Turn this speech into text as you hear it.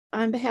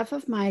on behalf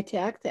of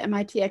MITAC, the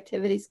MIT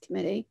Activities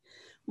Committee,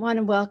 I want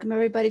to welcome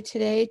everybody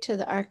today to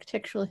the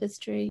Architectural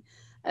History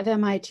of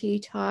MIT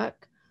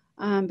talk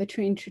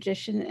between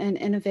tradition and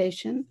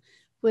innovation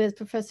with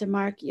Professor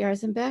Mark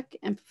Jarzombek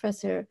and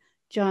Professor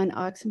John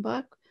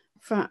Ochsendorf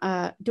from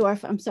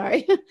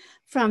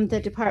from the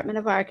Department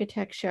of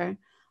Architecture,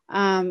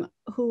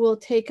 who will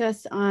take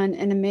us on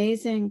an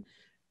amazing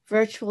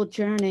virtual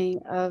journey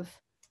of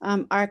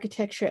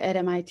architecture at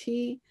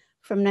MIT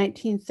from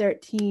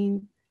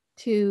 1913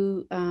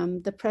 to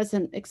the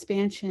present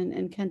expansion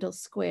in Kendall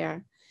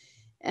Square.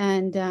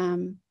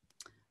 And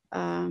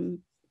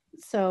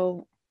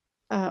so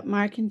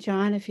Mark and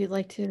John, if you'd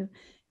like to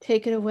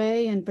take it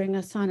away and bring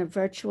us on a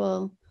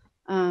virtual,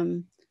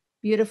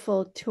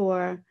 beautiful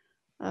tour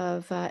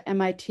of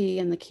MIT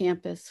and the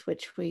campus,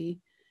 which we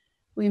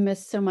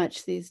miss so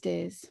much these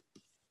days.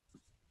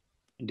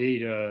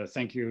 Indeed,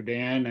 thank you,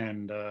 Dan.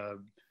 And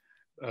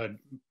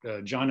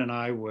John and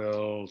I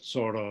will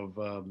sort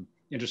of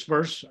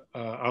intersperse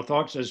our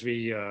thoughts as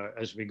we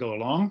go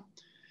along.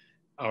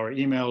 Our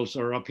emails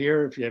are up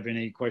here. If you have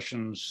any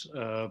questions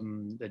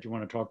that you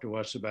want to talk to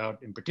us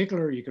about in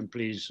particular, you can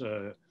please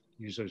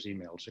use those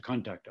emails to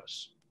contact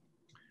us.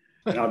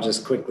 And I'll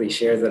just quickly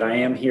share that I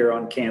am here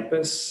on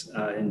campus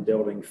in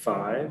Building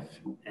 5,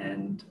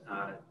 and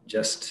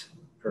just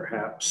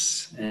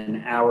perhaps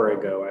an hour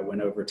ago, I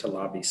went over to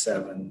Lobby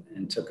 7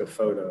 and took a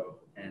photo,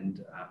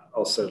 and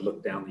also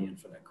looked down the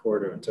Infinite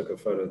Corridor and took a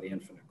photo of the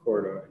Infinite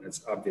Corridor. And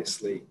it's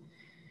obviously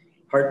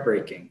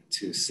heartbreaking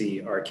to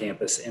see our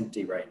campus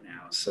empty right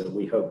now. So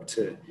we hope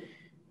to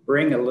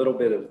bring a little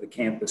bit of the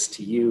campus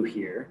to you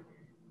here.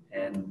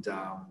 And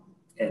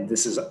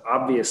this is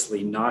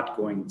obviously not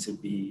going to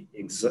be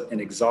an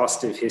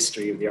exhaustive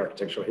history of the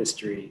architectural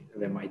history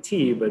of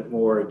MIT, but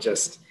more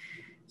just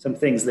some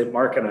things that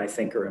Mark and I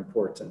think are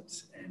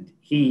important. And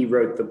he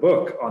wrote the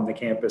book on the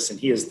campus, and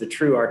he is the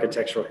true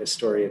architectural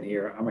historian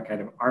here. I'm a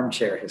kind of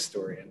armchair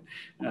historian,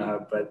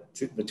 but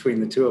between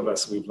the two of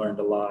us, we've learned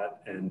a lot.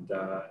 And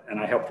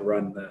I helped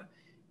run the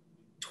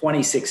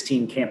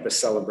 2016 campus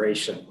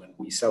celebration when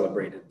we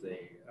celebrated the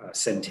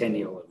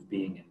centennial of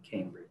being in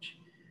Cambridge.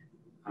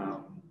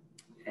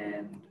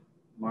 And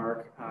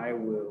Mark, I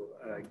will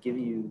give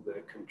you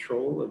the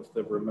control of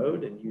the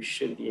remote, and you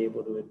should be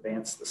able to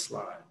advance the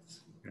slides.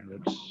 Yeah,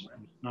 that's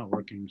not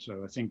working.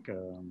 So I think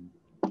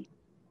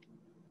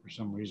for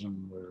some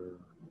reason we're...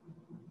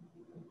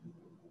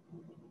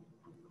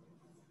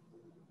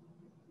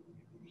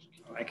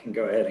 I can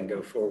go ahead and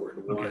go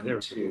forward. Okay,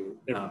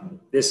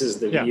 this is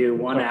the view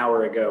 1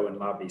 hour ago in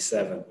Lobby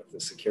 7 with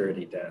the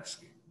security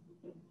desk.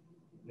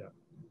 Yeah,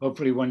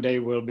 hopefully one day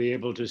we'll be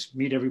able to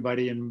meet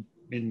everybody in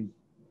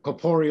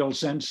corporeal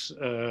sense.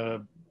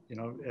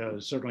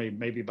 Certainly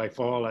maybe by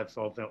fall, if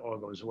all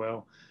goes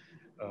well.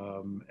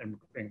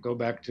 And go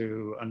back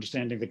to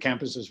understanding the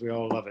campus as we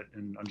all love it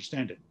and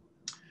understand it.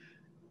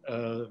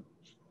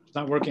 It's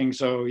not working,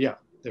 so yeah,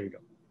 there you go.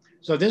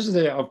 So this is,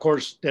 of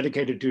course,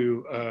 dedicated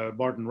to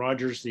Barton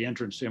Rogers, the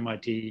entrance to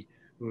MIT,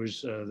 who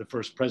was the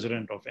first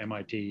president of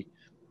MIT.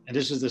 And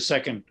this is the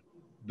second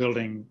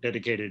building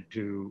dedicated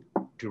to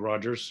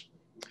Rogers.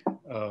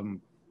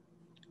 John,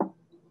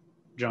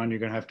 you're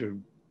gonna have to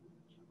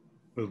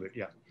move it,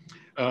 yeah.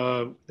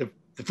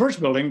 The first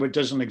building, which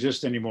doesn't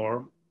exist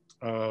anymore,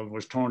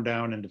 was torn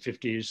down in the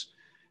 50s.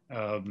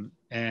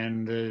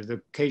 And the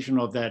location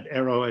of that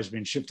arrow has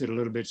been shifted a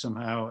little bit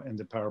somehow in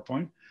the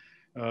PowerPoint.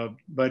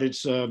 But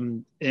it's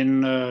in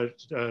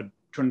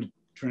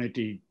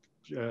Trinity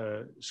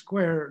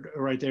Square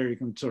right there. You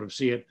can sort of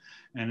see it.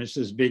 And it's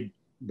this big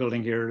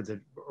building here,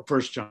 the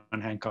first John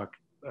Hancock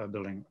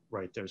building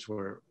right there's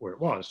where it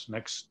was.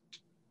 Next.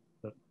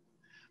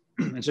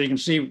 And so you can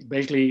see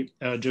basically,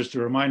 just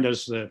to remind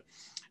us that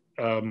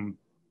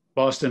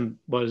Boston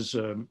was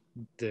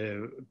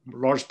the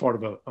large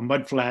part of a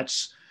mud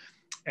flats,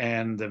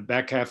 and the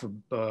back half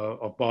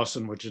of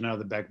Boston, which is now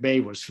the Back Bay,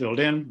 was filled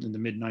in the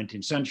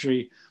mid-19th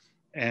century.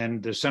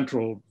 And the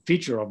central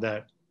feature of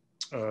that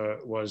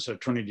was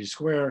Trinity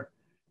Square,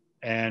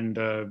 and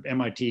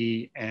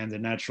MIT and the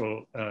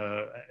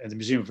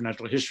Museum of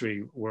Natural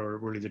History were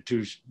really the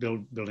two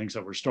buildings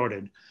that were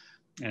started.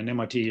 And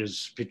MIT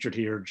is pictured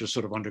here just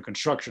sort of under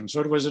construction. So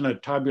it was in a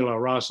tabula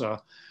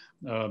rasa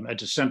at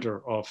the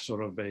center of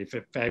sort of a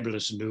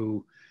fabulous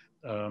new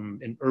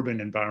urban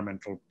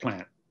environmental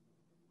plan.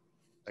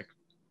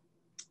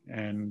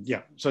 And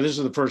yeah, so this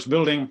is the first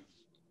building,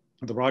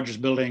 the Rogers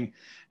building,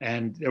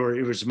 and it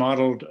was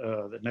modeled,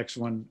 the next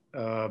one,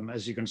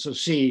 as you can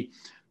see,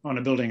 on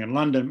a building in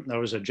London. That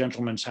was a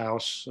gentleman's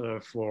house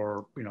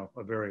for,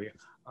 a very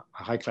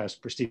high-class,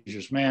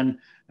 prestigious man,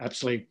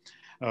 absolutely.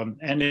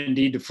 And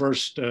indeed, the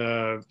first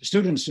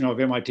students, of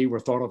MIT were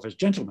thought of as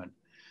gentlemen.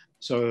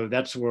 So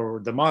that's where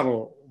the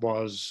model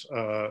was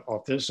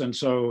of this. And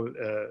so,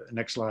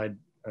 next slide,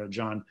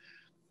 John.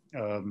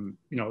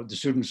 The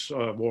students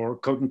wore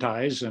coat and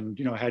ties and,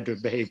 had to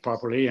behave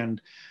properly. And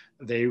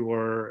they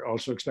were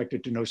also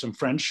expected to know some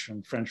French,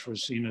 and French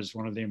was seen as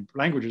one of the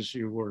languages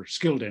you were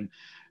skilled in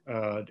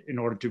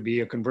order to be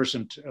a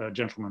conversant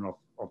gentleman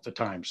of the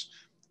times.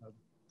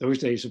 those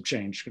days have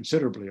changed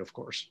considerably, of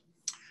course.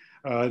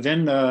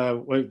 Then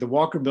the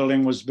Walker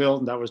Building was built,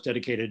 and that was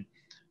dedicated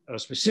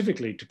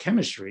specifically to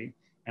chemistry,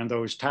 and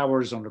those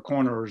towers on the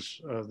corners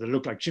that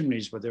look like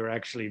chimneys, but they're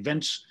actually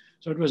vents.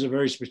 So it was a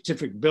very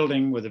specific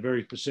building with a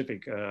very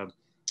specific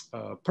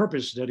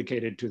purpose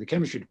dedicated to the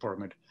chemistry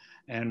department,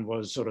 and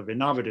was sort of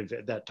innovative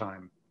at that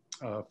time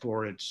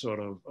for its sort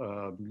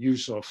of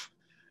use of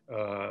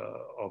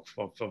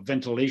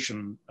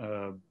ventilation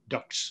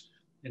ducts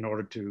in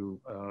order to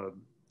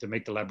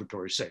make the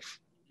laboratory safe.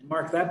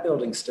 Mark, that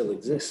building still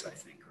exists, I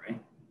think, right?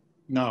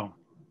 No,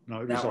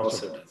 it was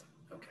also doesn't.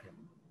 Okay.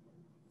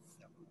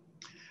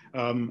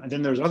 And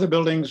then there's other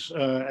buildings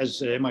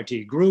as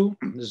MIT grew.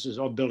 This is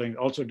a building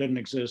also didn't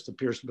exist. The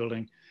Pierce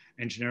Building,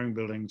 engineering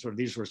building. So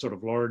these were sort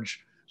of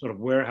large, sort of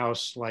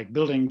warehouse-like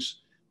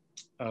buildings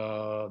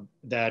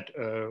that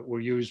were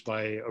used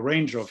by a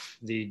range of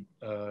the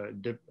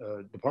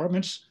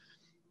departments.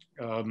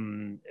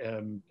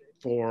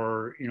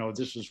 For,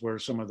 this is where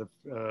some of the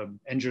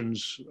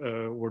engines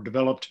were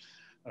developed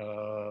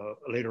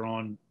later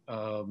on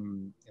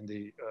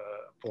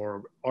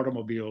for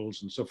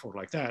automobiles and so forth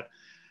like that.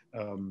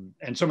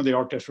 And some of the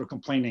architects were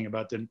complaining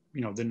about the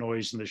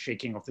noise and the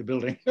shaking of the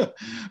building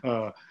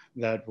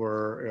that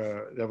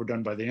were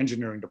done by the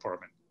engineering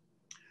department.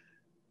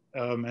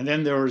 And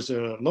then there was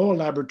a lower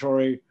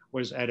laboratory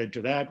was added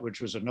to that,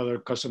 which was another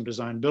custom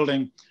designed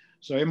building.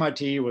 So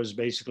MIT was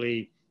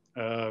basically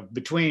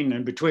between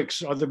and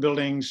betwixt other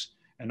buildings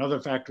and other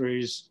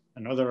factories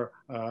and other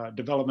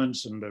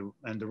developments and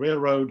the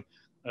railroad,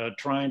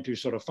 trying to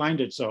sort of find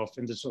itself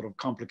in this sort of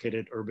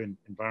complicated urban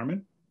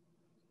environment.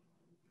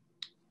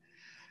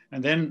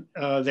 And then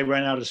they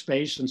ran out of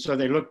space, and so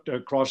they looked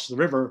across the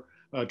river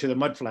to the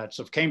mudflats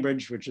of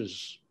Cambridge,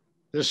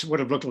 this would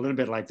have looked a little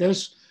bit like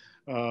this,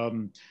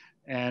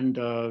 and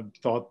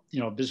thought,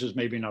 this is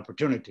maybe an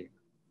opportunity.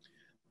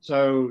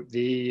 So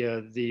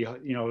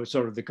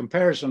sort of the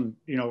comparison,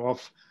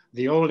 of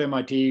the old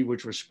MIT,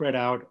 which was spread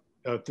out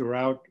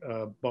throughout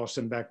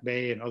Boston Back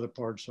Bay and other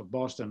parts of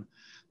Boston,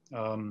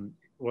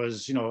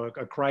 was,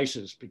 a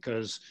crisis,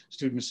 because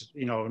students,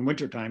 in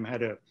wintertime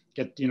had to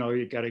get,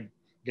 you got to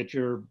get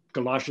your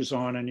galoshes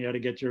on, and you had to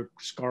get your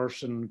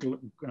scarves and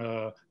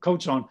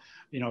coats on,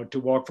 to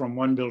walk from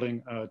one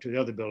building to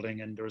the other building.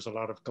 And there was a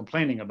lot of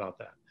complaining about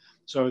that.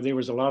 So there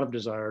was a lot of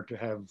desire to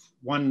have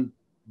one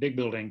big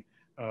building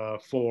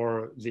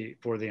for the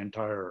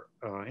entire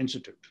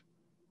institute.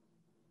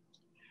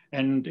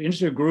 And the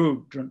institute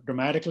grew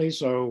dramatically.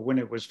 So when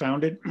it was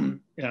founded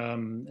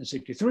in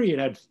 '63, it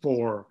had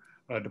 4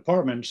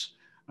 departments.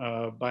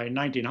 By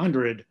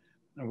 1900,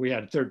 we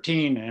had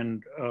 13,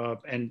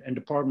 and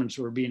departments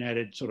were being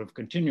added sort of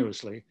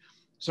continuously.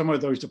 Some of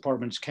those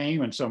departments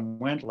came and some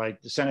went,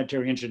 like the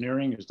sanitary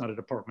engineering is not a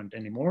department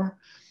anymore.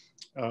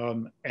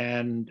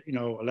 And,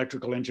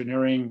 electrical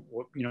engineering,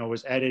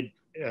 was added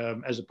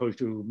as opposed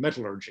to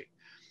metallurgy.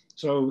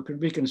 So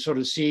we can sort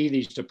of see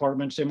these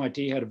departments.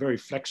 MIT had a very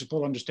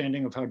flexible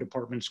understanding of how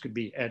departments could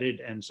be added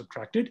and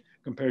subtracted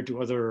compared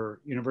to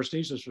other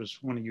universities. This was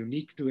one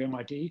unique to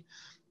MIT.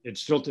 It's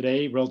still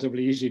today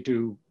relatively easy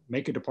to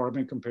make a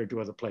department compared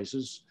to other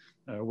places.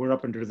 We're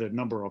up into the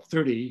number of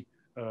 30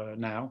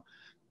 now.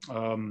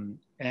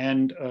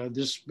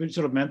 This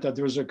sort of meant that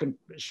there was a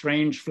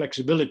strange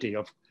flexibility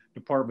of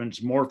departments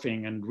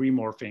morphing and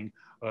remorphing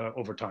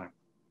over time.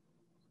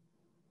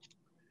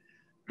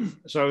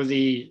 So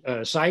the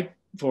site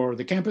for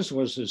the campus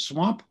was a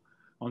swamp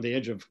on the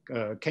edge of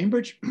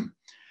Cambridge.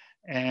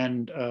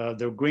 And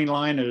the green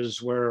line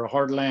is where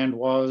hard land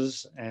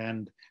was,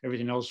 and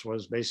everything else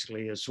was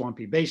basically a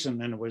swampy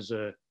basin, and it was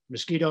a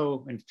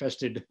mosquito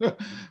infested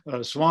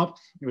swamp.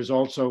 It was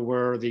also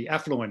where the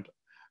affluent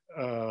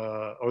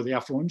or the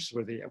affluents,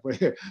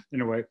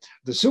 anyway,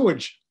 the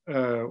sewage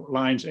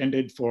lines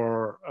ended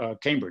for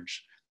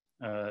Cambridge.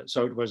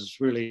 So it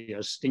was really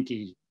a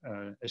stinky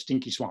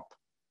swamp.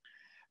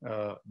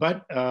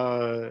 But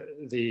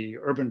the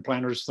urban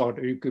planners thought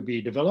it could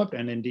be developed,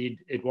 and indeed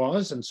it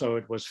was, and so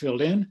it was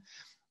filled in.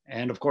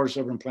 And of course,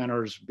 urban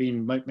planners,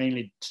 being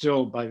mainly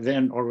still by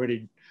then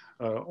already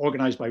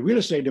organized by real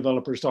estate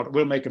developers, thought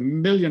we'll make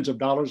millions of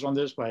dollars on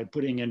this by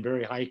putting in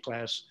very high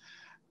class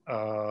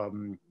a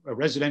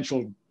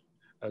residential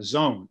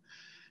zone.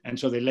 And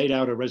so they laid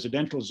out a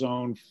residential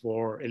zone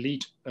for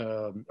elite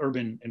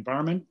urban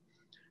environment.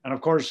 And of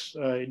course,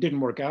 it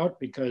didn't work out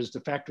because the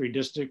factory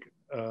district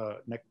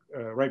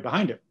right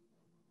behind it,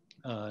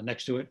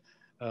 next to it,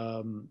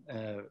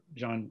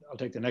 John, I'll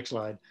take the next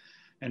slide.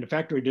 And the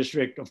factory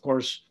district, of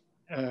course,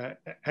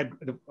 had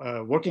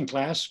working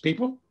class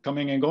people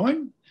coming and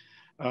going.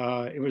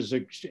 It was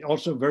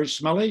also very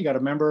smelly. You got to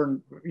remember,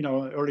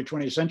 early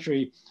 20th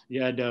century,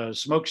 you had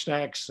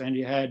smokestacks and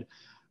you had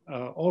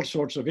all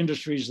sorts of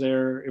industries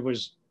there. It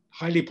was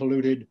highly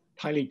polluted,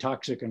 highly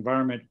toxic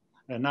environment,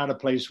 and not a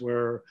place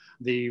where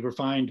the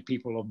refined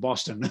people of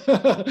Boston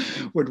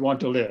would want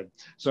to live.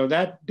 So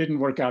that didn't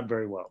work out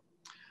very well.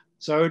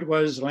 So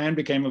land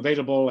became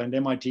available, and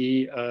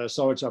MIT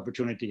saw its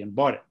opportunity and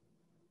bought it,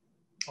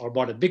 or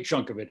bought a big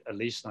chunk of it, at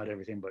least, not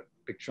everything, but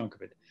a big chunk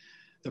of it.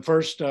 The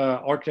first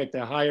architect they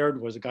hired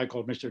was a guy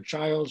called Mr.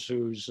 Childs,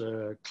 whose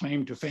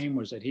claim to fame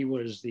was that he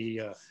was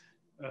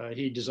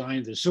he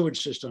designed the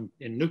sewage system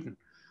in Newton.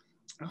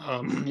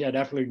 He had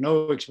absolutely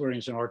no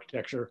experience in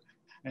architecture,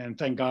 and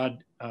thank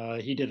God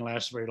he didn't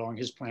last very long.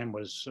 His plan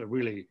was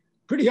really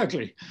pretty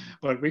ugly,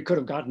 but we could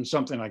have gotten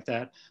something like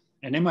that.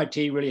 And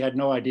MIT really had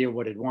no idea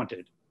what it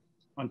wanted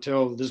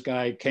until this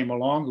guy came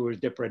along, who was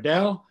de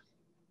Pradel,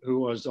 who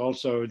was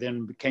also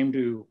then came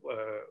to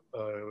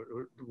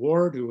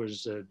Ward, who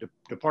was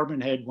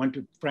department head, went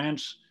to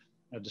France,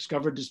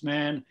 discovered this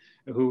man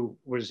who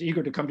was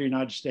eager to come to the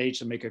United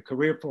States and make a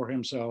career for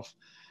himself.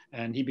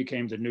 And he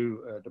became the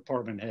new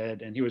department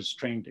head. And he was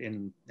trained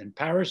in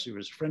Paris. He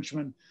was a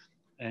Frenchman,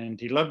 and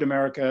he loved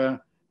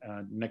America.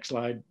 Next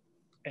slide.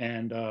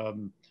 And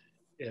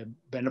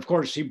of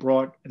course, he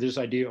brought this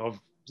idea of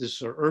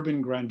this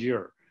urban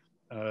grandeur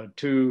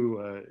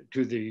to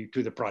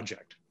the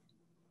project.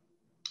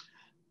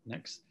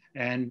 Next.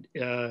 And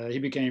he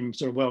became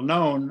sort of well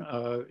known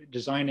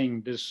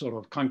designing this sort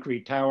of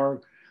concrete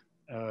tower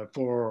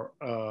for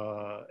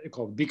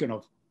called Beacon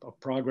of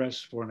Progress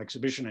for an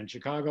exhibition in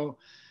Chicago,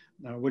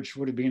 which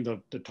would have been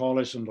the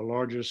tallest and the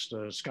largest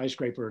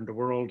skyscraper in the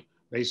world.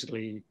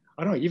 Basically,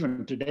 I don't know,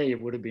 even today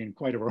it would have been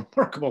quite a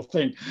remarkable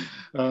thing.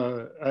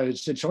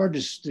 It's hard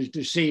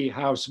to see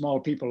how small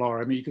people are.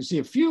 I mean, you can see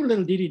a few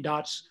little DD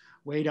dots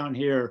way down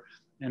here,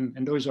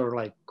 and those are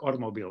like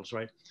automobiles,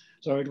 right?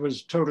 So it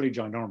was totally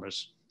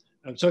ginormous.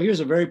 So he was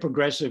a very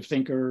progressive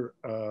thinker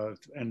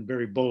and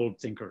very bold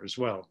thinker as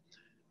well.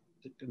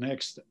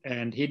 Next,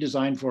 and he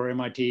designed for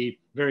MIT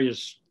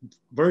various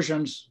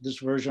versions. This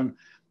version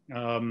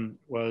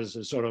was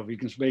a sort of, you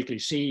can basically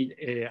see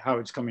how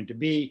it's coming to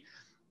be.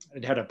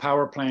 It had a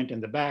power plant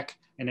in the back,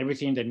 and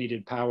everything that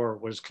needed power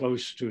was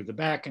close to the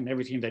back, and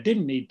everything that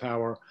didn't need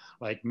power,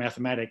 like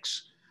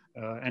mathematics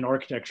and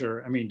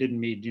architecture, I mean, didn't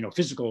need,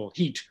 physical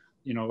heat,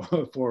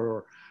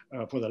 for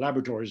the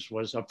laboratories,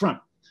 was up front.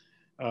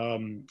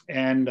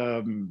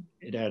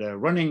 It had a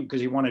running,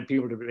 because he wanted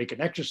people to make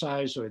an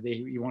exercise, so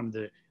he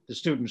wanted the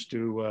students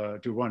to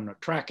run a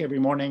track every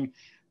morning.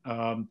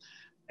 So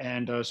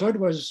it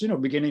was,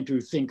 beginning to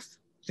think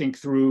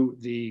through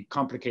the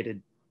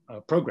complicated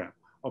program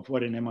of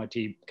what an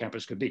MIT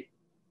campus could be.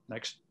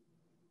 Next.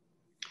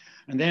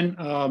 And then,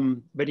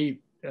 but he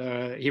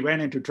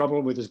ran into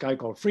trouble with this guy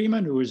called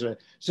Freeman, who was a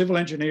civil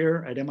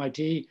engineer at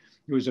MIT.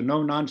 He was a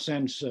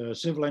no-nonsense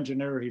civil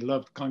engineer. He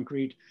loved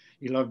concrete.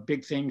 He loved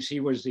big things. He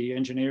was the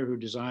engineer who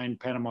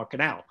designed Panama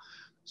Canal.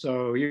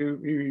 So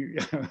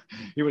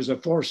he was a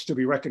force to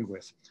be reckoned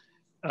with.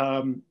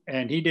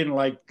 And he didn't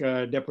like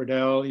de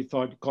Pradel. He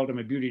called him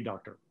a beauty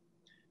doctor.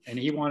 And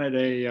he wanted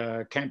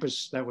a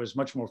campus that was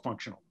much more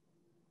functional.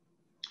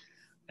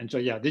 And so,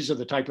 yeah, these are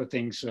the type of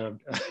things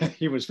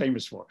he was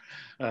famous for,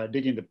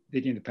 digging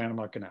the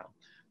Panama Canal.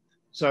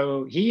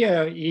 So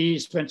he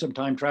spent some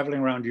time traveling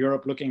around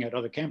Europe, looking at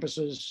other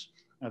campuses.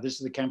 This is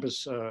the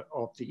campus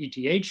of the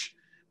ETH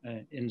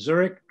in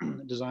Zurich,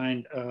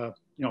 designed,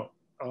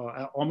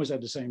 almost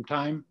at the same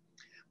time.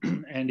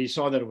 And he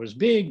saw that it was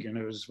big and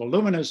it was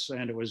voluminous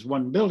and it was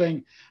one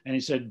building. And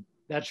he said,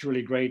 that's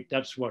really great.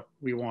 That's what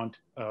we want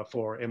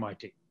for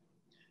MIT.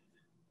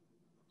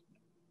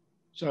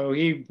 So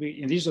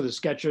these are the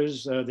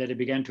sketches that he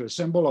began to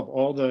assemble of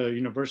all the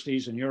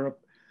universities in Europe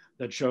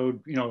that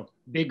showed,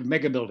 big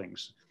mega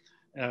buildings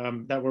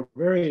that were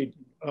very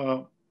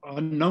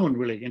unknown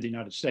really in the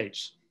United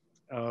States,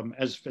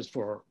 as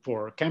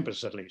for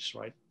campus at least,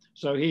 right?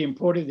 So he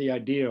imported the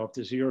idea of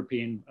this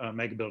European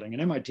mega building,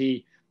 and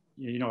MIT,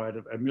 at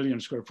a 1 million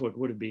square foot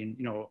would have been,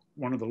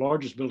 one of the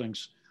largest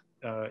buildings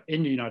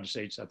in the United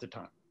States at the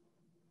time.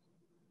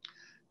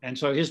 And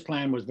so his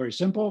plan was very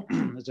simple.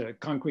 It's a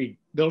concrete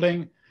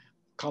building,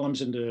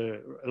 columns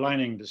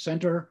lining the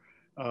center,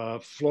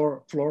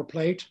 floor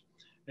plate,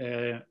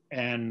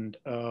 and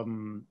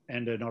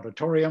an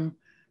auditorium.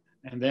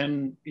 And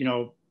then,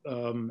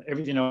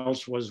 everything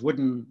else was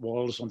wooden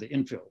walls on the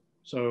infill.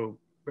 So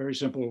very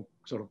simple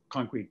sort of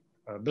concrete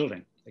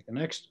building. Take the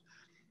next.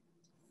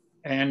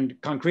 And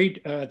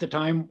concrete at the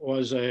time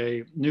was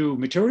a new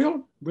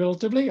material,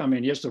 relatively. I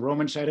mean, yes, the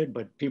Romans had it,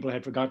 but people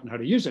had forgotten how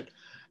to use it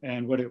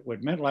and what it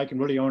meant like, and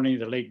really only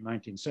the late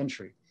 19th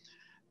century.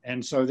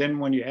 And so then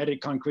when you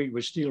added concrete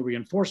with steel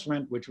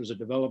reinforcement, which was a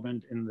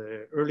development in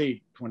the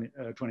early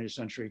 20th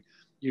century,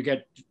 you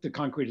get the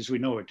concrete as we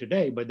know it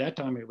today. But that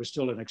time it was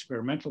still an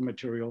experimental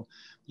material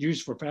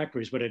used for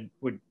factories, but it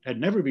had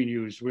never been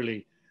used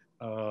really,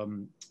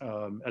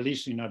 at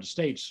least in the United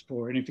States,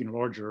 for anything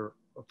larger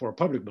for a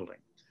public building.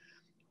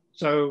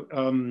 So,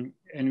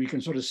 and we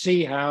can sort of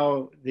see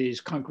how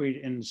these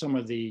concrete in some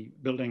of the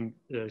building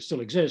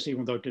still exists,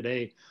 even though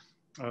today,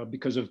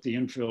 because of the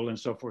infill and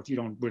so forth, you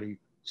don't really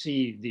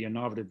see the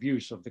innovative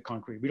use of the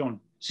concrete. We don't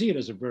see it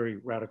as a very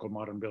radical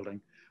modern building,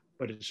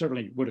 but it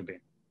certainly would have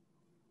been.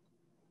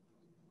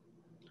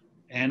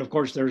 And of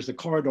course, there's the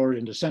corridor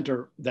in the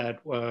center that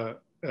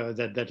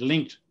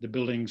linked the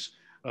building's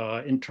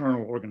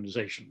internal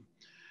organization.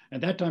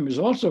 At that time, it was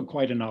also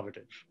quite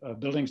innovative.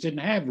 Buildings didn't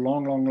have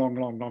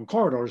long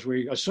corridors.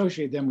 We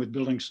associate them with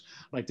buildings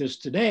like this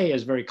today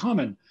as very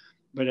common.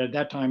 But at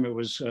that time, it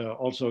was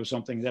also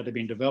something that had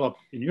been developed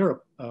in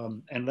Europe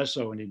and less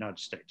so in the United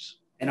States.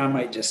 And I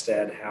might just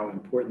add how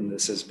important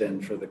this has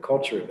been for the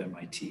culture of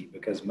MIT,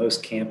 because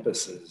most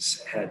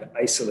campuses had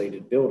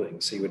isolated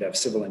buildings. So you would have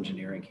civil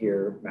engineering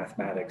here,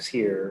 mathematics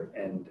here,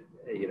 and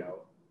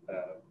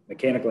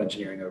mechanical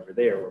engineering over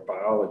there, or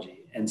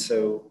biology. And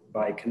so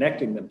by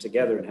connecting them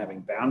together and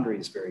having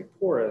boundaries very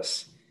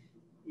porous,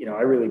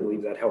 I really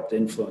believe that helped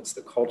influence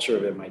the culture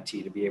of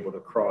MIT to be able to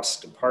cross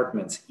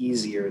departments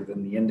easier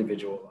than the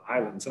individual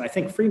islands. And I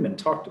think Freeman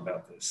talked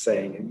about this,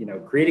 saying,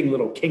 creating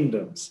little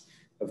kingdoms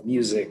of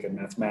music and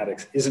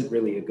mathematics isn't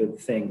really a good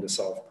thing to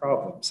solve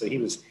problems. So he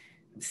was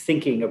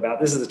thinking about,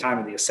 this is the time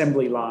of the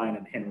assembly line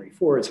and Henry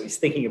Ford, so he's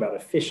thinking about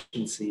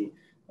efficiency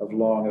of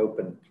long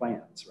open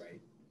plans, right?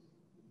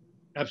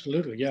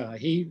 Absolutely, yeah.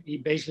 He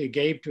basically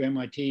gave to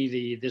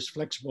MIT this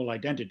flexible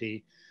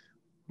identity,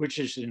 which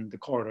is in the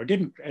corridor. It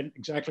didn't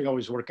exactly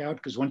always work out,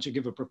 because once you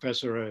give a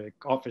professor an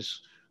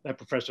office, that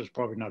professor is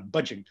probably not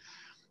budging.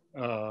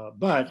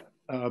 But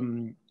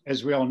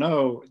as we all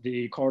know,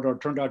 the corridor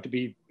turned out to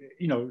be,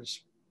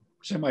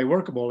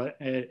 semi-workable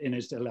in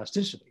its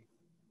elasticity.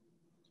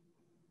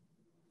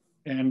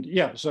 And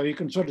yeah, so you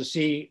can sort of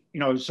see,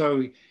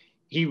 so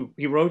he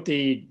wrote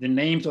the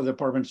names of the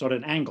departments at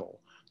an angle,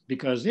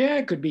 because yeah,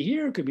 it could be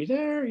here, it could be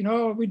there,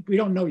 we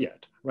don't know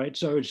yet, right?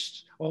 So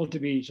it's all to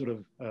be sort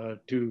of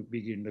to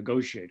be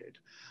negotiated.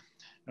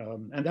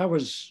 And that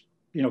was,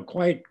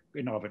 quite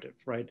innovative,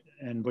 right?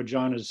 And what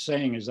John is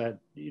saying is that,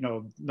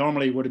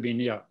 normally it would have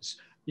been,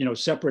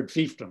 separate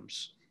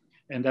fiefdoms,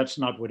 and that's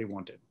not what he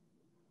wanted.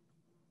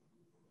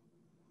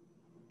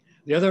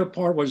 The other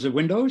part was the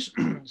windows.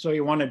 So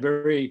he wanted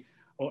a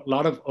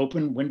lot of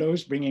open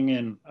windows, bringing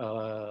in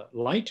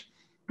light.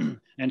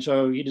 And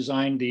so he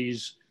designed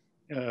these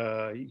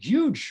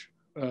huge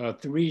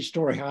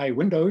 3-story high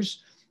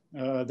windows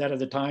that at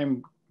the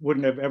time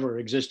wouldn't have ever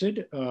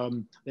existed.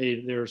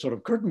 They're sort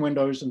of curtain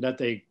windows, and that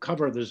they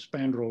cover the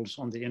spandrels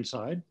on the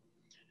inside.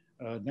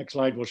 Next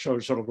slide will show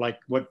sort of like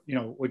what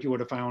you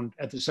would have found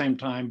at the same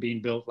time being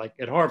built like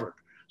at Harvard.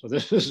 So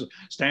this is a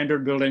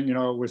standard building,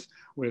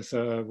 with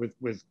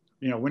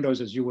windows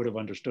as you would have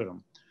understood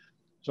them.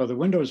 So the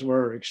windows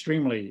were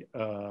extremely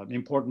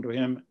important to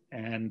him,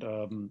 and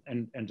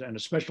a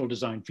special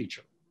design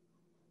feature.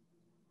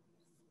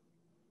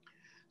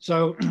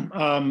 So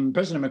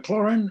President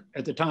McLaurin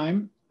at the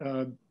time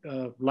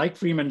liked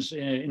Freeman's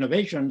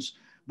innovations,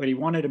 but he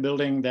wanted a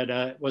building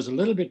that was a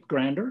little bit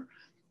grander.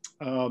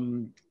 By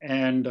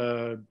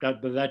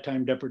that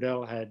time,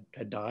 Depperdell had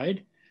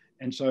died.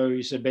 And so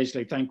he said,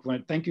 basically,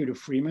 thank you to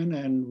Freeman,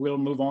 and we'll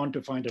move on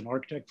to find an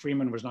architect.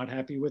 Freeman was not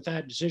happy with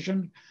that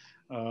decision.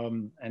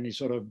 And he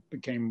sort of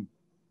became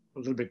a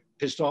little bit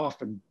pissed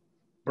off and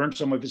burned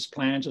some of his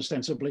plans,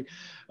 ostensibly.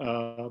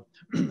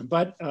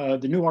 But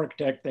the new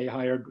architect, they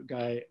hired a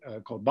guy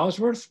called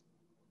Bosworth.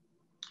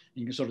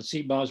 You can sort of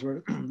see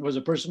Bosworth was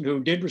a person who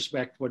did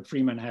respect what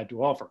Freeman had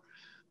to offer.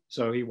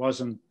 So he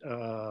wasn't,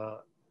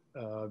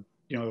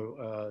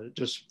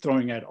 just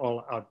throwing it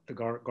all out the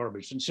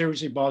garbage. And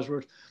seriously,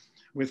 Bosworth,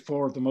 with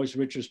 4 of the most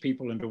richest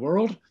people in the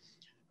world,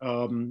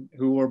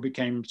 who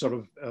became sort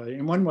of,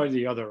 in one way or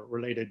the other,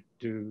 related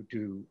to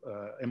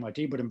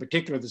MIT, but in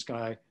particular, this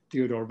guy,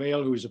 Theodore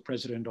Vail, who is the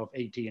president of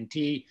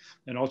AT&T,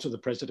 and also the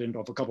president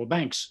of a couple of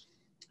banks.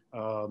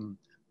 And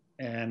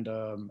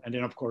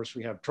then, of course,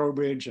 we have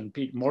Trowbridge and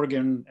Pete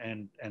Morgan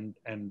and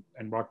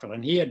Rockefeller.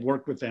 And he had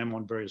worked with them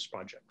on various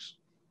projects.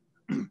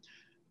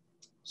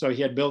 So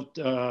he had built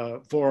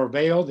for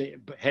Vail, the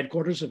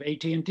headquarters of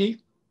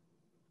AT&T.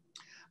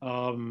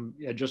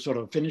 He had just sort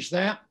of finished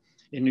that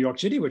in New York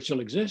City, which still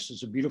exists.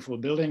 It's a beautiful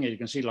building, and you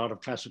can see a lot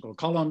of classical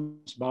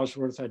columns.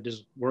 Bosworth had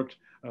just worked,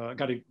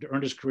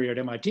 earned his career at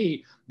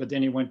MIT, but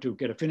then he went to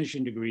get a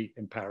finishing degree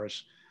in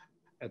Paris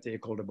at the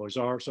École des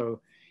Beaux-Arts.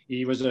 So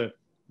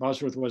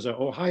Bosworth was an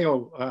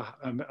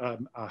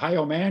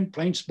Ohio man,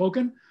 plain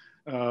spoken,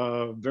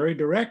 very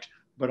direct,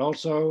 but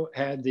also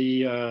had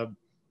the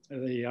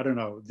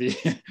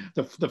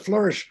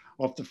flourish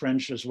of the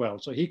French as well.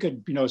 So he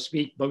could,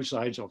 speak both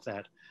sides of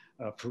that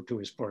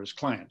for his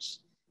clients.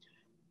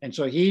 And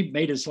so he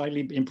made a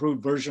slightly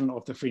improved version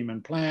of the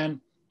Freeman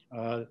plan,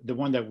 the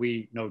one that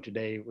we know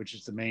today, which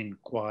is the main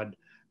quad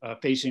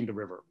facing the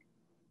river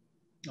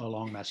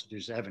along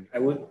Massachusetts Avenue.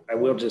 I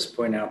will just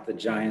point out the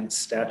giant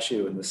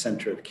statue in the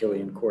center of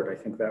Killian Court. I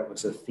think that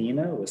was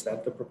Athena. Was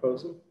that the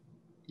proposal?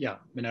 Yeah,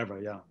 Minerva,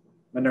 yeah.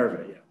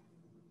 Minerva,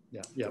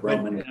 yeah. Yeah. The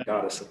Roman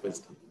goddess of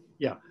wisdom.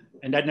 Yeah,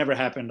 and that never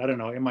happened. I don't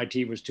know,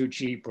 MIT was too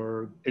cheap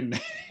or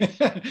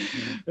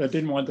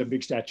didn't want the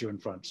big statue in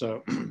front,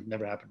 so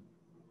never happened.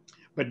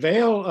 But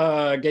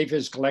Vail gave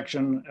his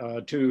collection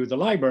to the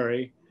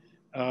library,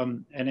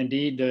 and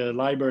indeed the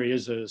library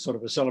is a sort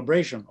of a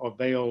celebration of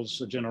Vail's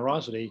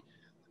generosity.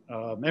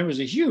 It was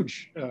a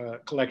huge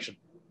collection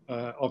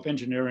of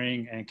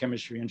engineering and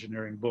chemistry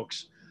engineering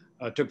books.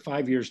 It took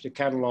 5 years to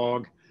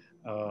catalog,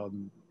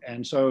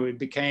 And so it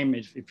became,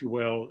 if you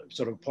will,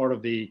 sort of part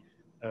of the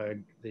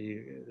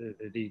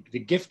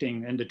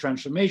gifting and the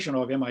transformation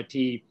of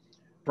MIT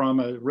from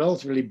a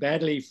relatively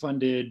badly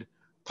funded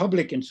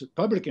public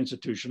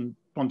institution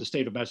from the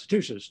state of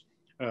Massachusetts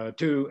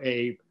to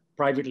a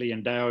privately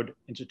endowed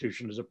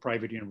institution as a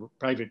private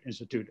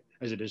institute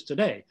as it is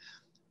today.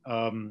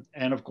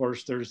 And of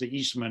course, there's the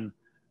Eastman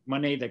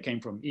money that came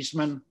from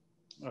Eastman,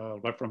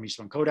 from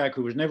Eastman Kodak,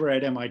 who was never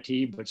at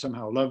MIT, but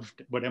somehow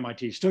loved what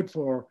MIT stood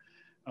for,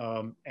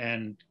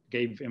 and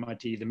gave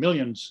MIT the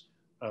millions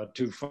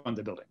to fund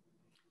the building.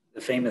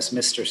 The famous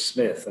Mr.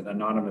 Smith, an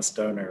anonymous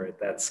donor at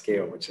that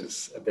scale, which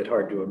is a bit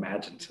hard to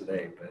imagine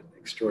today, but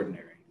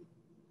extraordinary.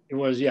 It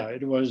was, yeah,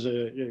 it was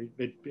a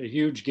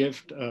huge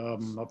gift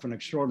of an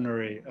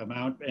extraordinary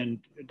amount, and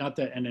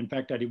in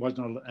fact that he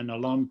wasn't an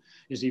alum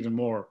is even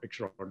more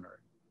extraordinary.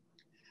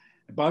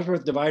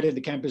 Bosworth divided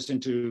the campus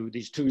into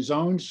these two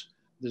zones.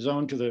 The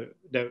zone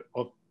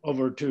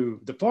over to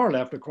the far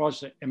left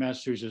across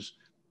Massachusetts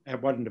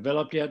wasn't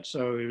developed yet,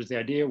 so the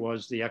idea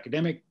was the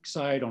academic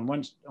side on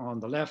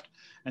the left,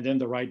 and then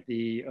the right,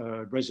 the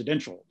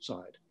residential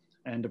side,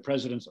 and the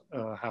president's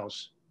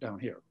house down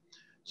here.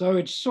 So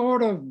it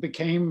sort of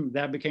became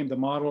the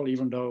model,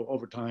 even though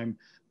over time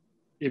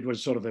it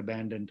was sort of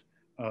abandoned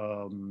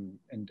and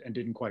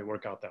didn't quite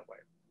work out that way.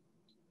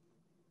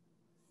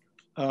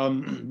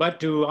 But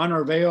to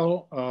honor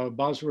Vail,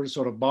 Bosworth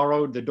sort of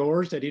borrowed the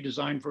doors that he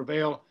designed for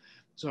Vail.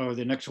 So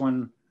the next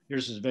one,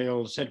 here's his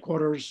Vail's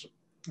headquarters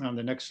on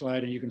the next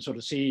slide, and you can sort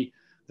of see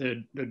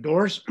the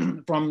doors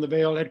from the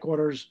Vail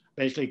headquarters,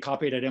 basically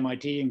copied at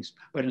MIT,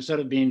 but instead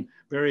of being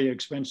very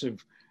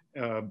expensive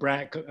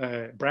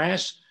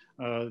brass,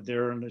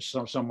 they're in a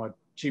somewhat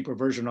cheaper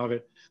version of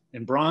it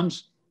in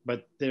bronze,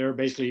 but they're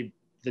basically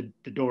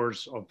the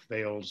doors of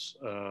Vail's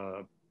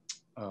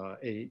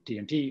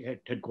AT&T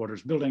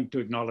headquarters building to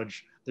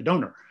acknowledge the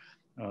donor.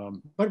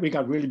 But we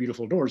got really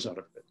beautiful doors out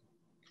of it.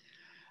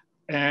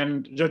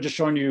 And just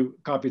showing you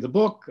a copy of the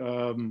book.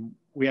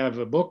 We have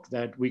a book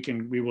that we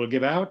will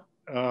give out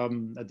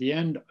at the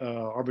end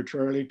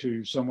arbitrarily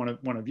to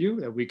one of you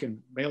that we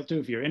can mail to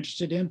if you're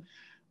interested in.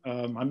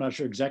 I'm not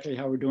sure exactly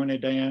how we're doing it,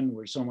 Diane,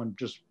 where someone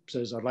just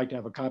says, I'd like to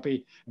have a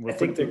copy. And I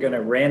think they're going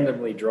to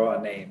randomly draw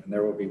a name, and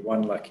there will be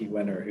one lucky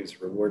winner who's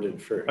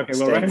rewarded for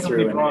staying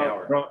through an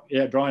hour.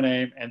 Draw a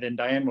name, and then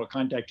Diane will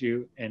contact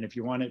you. And if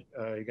you want it,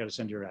 you got to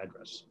send your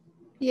address.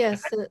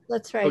 Yes,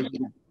 that's right.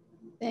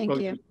 Thank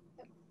you.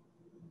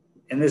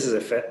 And this is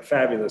a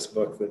fabulous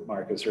book that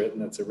Mark has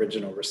written. It's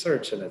original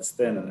research, and it's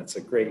thin, and it's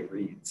a great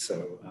read.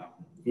 So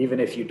even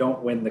if you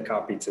don't win the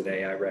copy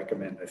today, I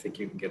recommend, I think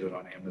you can get it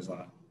on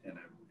Amazon in a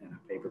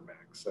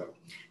paperback. So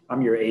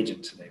I'm your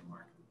agent today,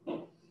 Mark.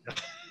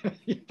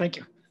 Thank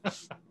you.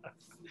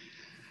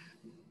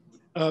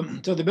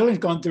 So the building's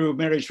gone through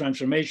various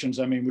transformations.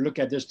 I mean, we look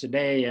at this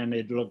today and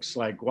it looks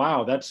like,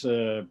 wow, that's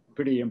a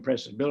pretty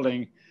impressive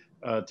building.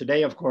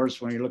 Today, of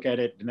course, when you look at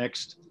it, the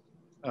next,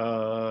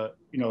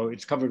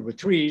 it's covered with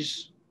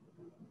trees.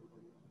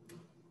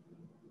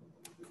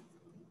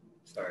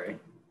 Sorry,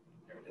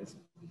 there it is.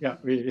 Yeah,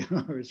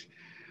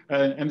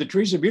 and the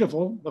trees are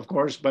beautiful, of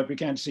course, but we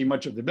can't see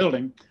much of the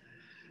building,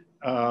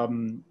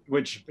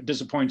 which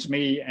disappoints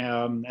me.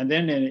 And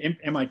then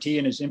MIT,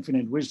 in its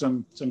infinite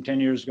wisdom, some 10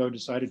 years ago,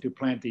 decided to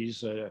plant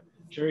these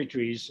cherry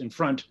trees in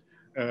front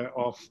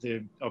of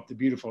the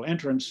beautiful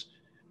entrance.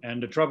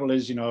 And the trouble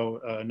is,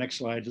 next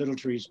slide, little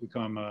trees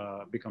become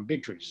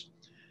big trees.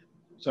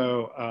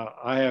 So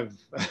I have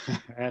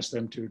asked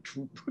them to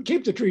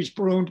keep the trees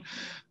pruned,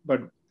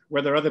 but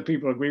whether other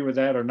people agree with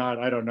that or not,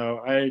 I don't know.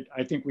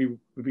 I think we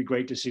would be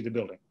great to see the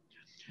building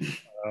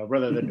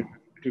rather than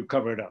to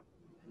cover it up.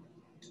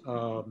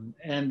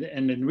 And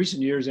in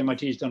recent years,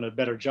 MIT has done a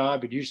better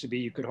job. It used to be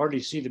you could hardly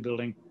see the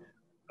building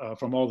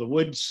from all the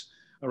woods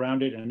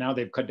around it, and now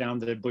they've cut down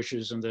the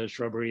bushes and the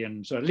shrubbery,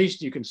 and so at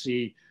least you can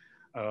see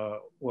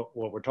what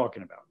we're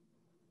talking about.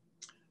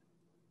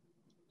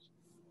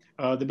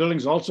 The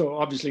building's also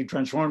obviously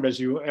transformed,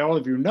 as all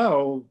of you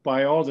know,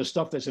 by all the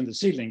stuff that's in the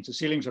ceilings. The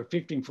ceilings are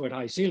 15-foot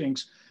high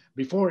ceilings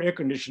before air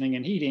conditioning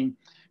and heating.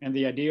 And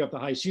the idea of the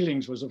high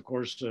ceilings was, of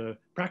course, a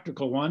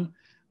practical one.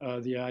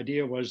 The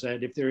idea was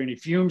that if there are any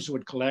fumes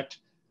would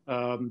collect,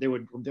 they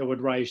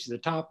would rise to the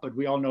top. But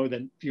we all know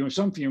that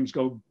some fumes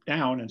go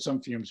down and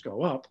some fumes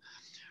go up.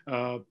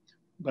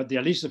 But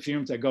at least the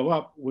fumes that go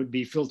up would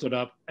be filtered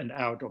up and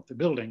out of the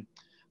building.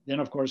 Then,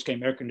 of course,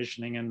 came air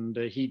conditioning and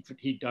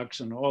heat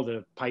ducts and all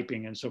the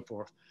piping and so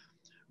forth.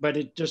 But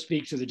it just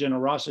speaks to the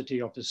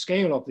generosity of the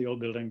scale of the old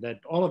building that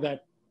all of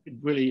that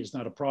really is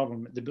not a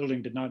problem. The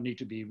building did not need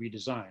to be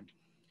redesigned.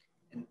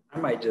 And I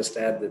might just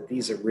add that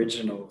these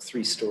original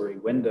 3-story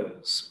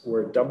windows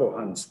were double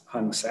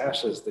hung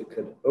sashes that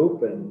could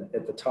open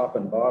at the top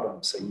and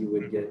bottom. So you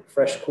would get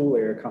fresh, cool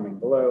air coming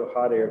below,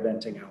 hot air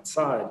venting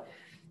outside.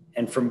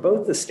 And from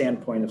both the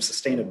standpoint of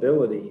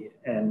sustainability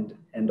and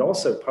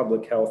also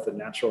public health and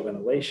natural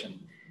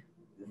ventilation,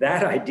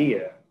 that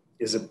idea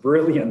is a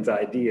brilliant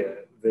idea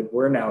that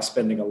we're now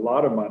spending a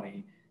lot of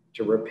money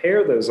to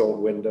repair those old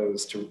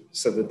windows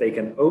so that they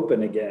can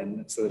open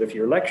again, so that if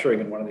you're lecturing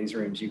in one of these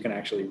rooms, you can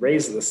actually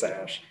raise the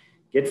sash,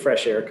 get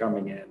fresh air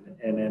coming in.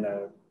 And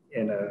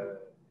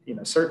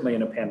certainly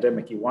in a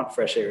pandemic, you want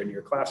fresh air in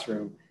your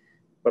classroom,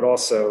 but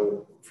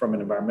also from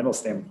an environmental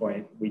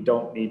standpoint, we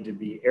don't need to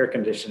be air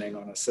conditioning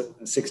on a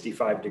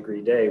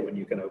 65-degree day when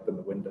you can open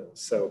the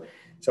windows.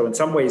 So in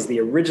some ways, the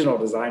original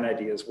design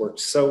ideas worked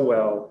so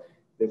well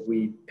that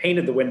we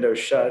painted the windows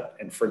shut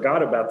and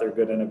forgot about their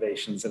good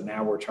innovations, and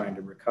now we're trying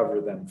to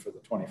recover them for the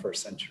 21st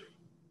century.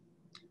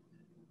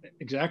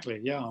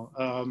 Exactly, yeah.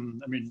 I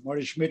mean,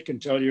 Marty Schmidt can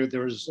tell you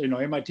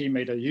MIT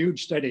made a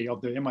huge study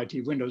of the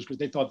MIT windows because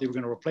they thought they were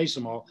going to replace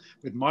them all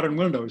with modern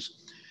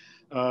windows.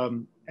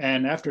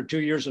 And after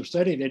 2 years of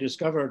study, they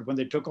discovered when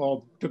they took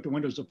the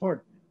windows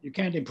apart, you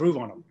can't improve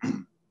on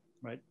them,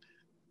 right?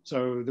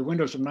 So the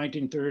windows from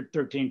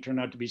 1913 turned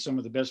out to be some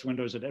of the best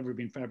windows that ever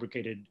been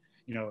fabricated,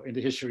 in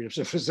the history of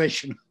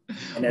civilization.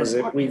 And as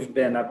we've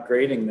been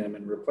upgrading them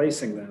and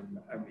replacing them,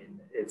 I mean,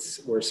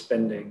 we're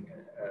spending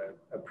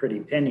a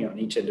pretty penny on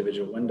each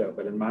individual window,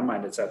 but in my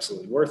mind, it's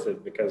absolutely worth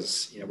it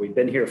because, we've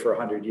been here for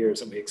 100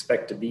 years and we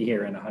expect to be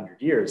here in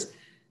 100 years.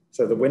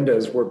 So the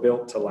windows were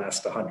built to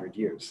last 100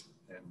 years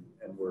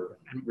and we're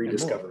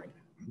rediscovering.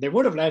 They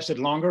would have lasted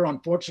longer.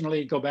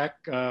 Unfortunately, go back,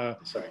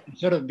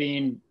 instead of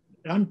being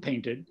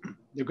unpainted,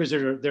 because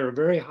they're a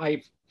very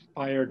high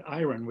fired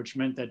iron, which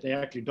meant that they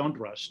actually don't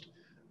rust.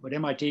 But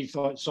MIT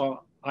saw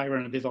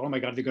iron and they thought, oh my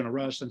God, they're going to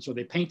rust. And so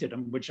they painted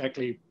them, which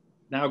actually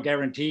now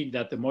guaranteed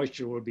that the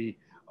moisture would be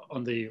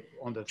on the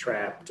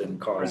trapped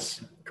and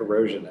cause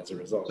corrosion as a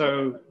result.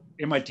 So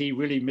MIT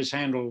really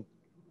mishandled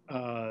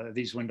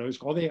these windows.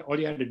 All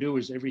you had to do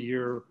was every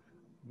year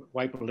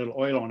wipe a little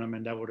oil on them,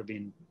 and that would have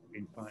been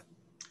fine.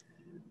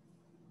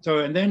 So,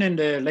 and then in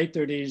the late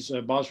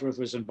 30s, Bosworth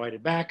was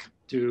invited back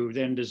to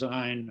then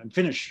design and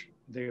finish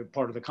the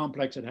part of the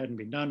complex that hadn't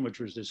been done, which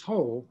was this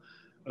hole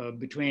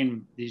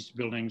between these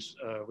buildings,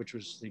 which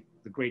was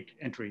the great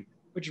entry,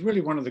 which is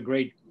really one of the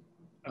great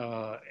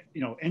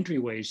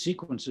entryway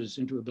sequences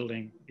into a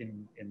building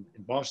in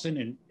Boston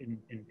and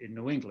in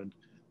New England,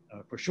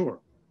 for sure.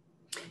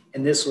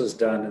 And this was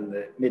done in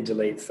the mid to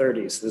late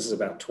 30s. This is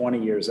about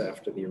 20 years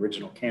after the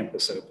original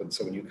campus opened.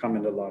 So when you come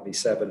into Lobby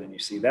 7 and you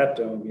see that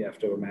dome, you have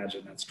to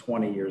imagine that's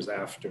 20 years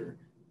after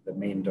the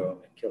main dome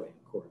at Killian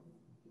Court.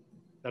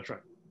 That's right,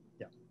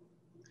 yeah.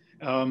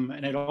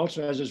 And it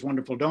also has this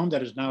wonderful dome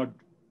that is now,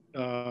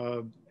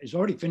 is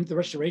already finished, the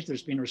restoration,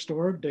 it's been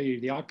restored.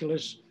 The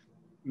oculus,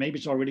 maybe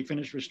it's already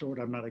finished, restored,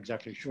 I'm not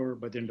exactly sure,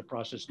 but in the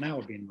process now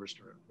of being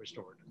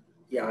restored.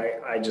 Yeah,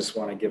 I just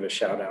want to give a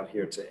shout out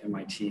here to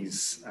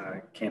MIT's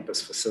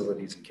campus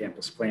facilities and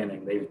campus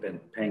planning. They've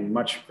been paying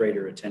much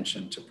greater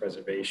attention to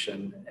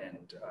preservation,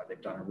 and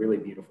they've done a really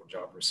beautiful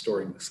job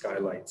restoring the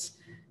skylights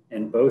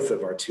in both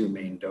of our two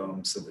main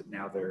domes, so that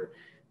now they're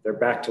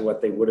back to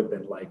what they would have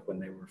been like when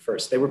they were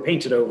first. They were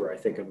painted over, I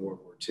think, in World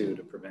War II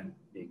to prevent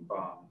being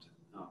bombed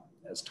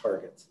as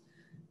targets.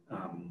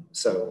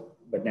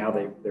 But now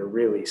they're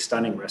really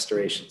stunning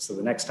restorations. So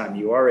the next time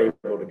you are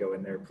able to go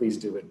in there, please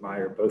do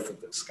admire both of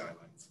those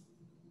skylights.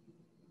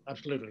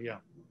 Absolutely, yeah.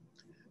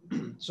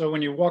 So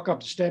when you walk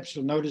up the steps,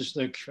 you'll notice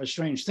a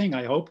strange thing,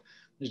 I hope,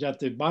 is that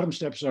the bottom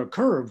steps are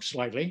curved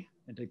slightly.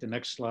 And take the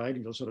next slide,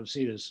 and you'll sort of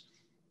see this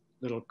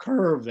little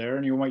curve there.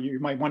 And you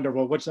might wonder,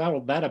 well, what's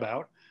all that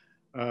about?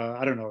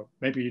 I don't know,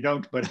 maybe you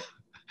don't, but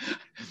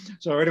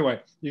so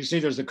anyway, you see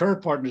there's the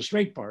curved part and the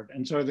straight part.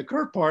 And so the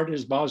curved part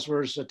is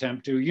Bosworth's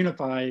attempt to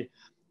unify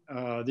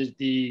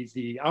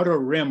the outer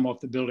rim of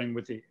the building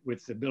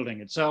with the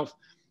building itself.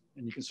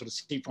 And you can sort of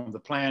see from the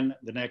plan,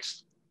 the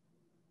next,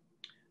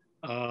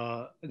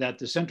 that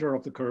the center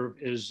of the curve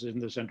is in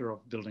the center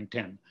of building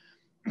 10.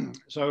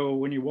 So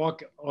when you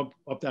walk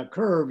up that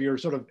curve, you're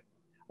sort of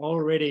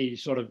already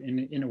sort of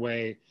in a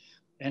way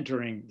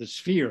entering the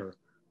sphere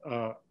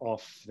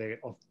of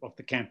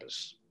the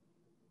campus.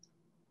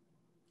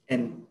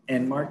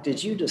 And Mark,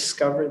 did you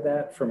discover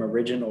that from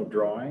original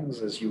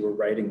drawings as you were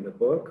writing the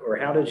book, or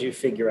how did you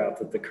figure out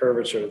that the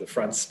curvature of the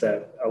front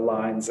step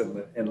aligns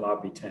in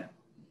Lobby 10?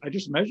 I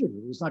just measured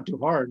it. It's not too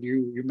hard.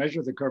 You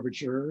measure the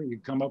curvature, you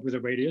come up with a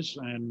radius,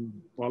 and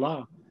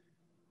voila.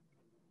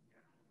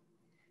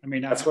 I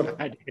mean, that's what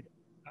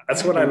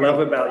I love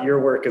about your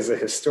work as a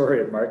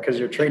historian, Mark, because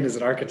you're trained as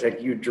an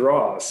architect. You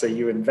draw, so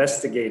you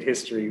investigate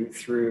history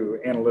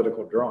through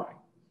analytical drawing.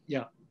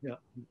 Yeah. Yeah,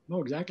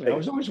 no, exactly. I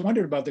was always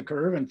wondering about the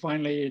curve, and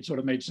finally it sort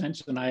of made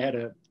sense, and I had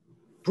to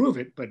prove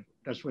it, but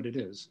that's what it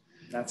is.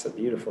 That's a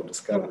beautiful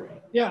discovery.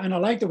 So, yeah, and I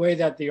like the way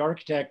that the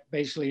architect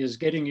basically is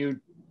getting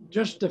you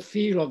just the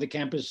feel of the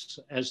campus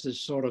as this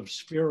sort of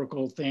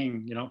spherical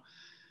thing,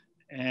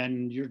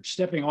 and you're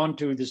stepping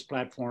onto this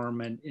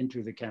platform and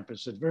into the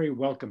campus. It's a very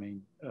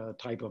welcoming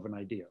type of an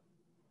idea.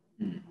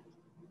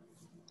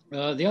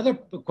 The other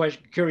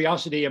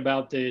curiosity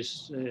about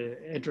this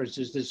entrance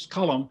is this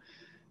column.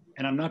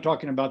 And I'm not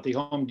talking about the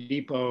Home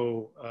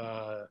Depot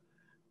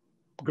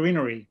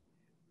greenery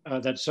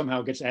that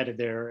somehow gets added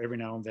there every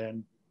now and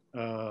then,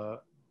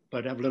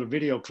 but I have a little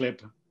video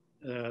clip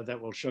that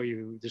will show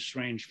you this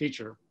strange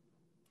feature.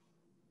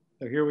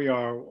 So here we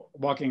are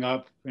walking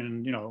up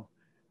and,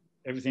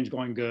 everything's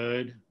going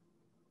good,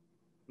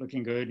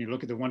 looking good. And you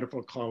look at the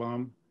wonderful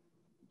column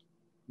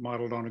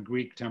modeled on a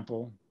Greek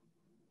temple,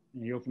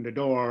 and you open the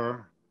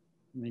door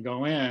and you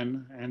go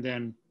in, and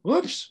then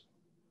whoops,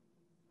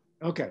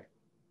 okay,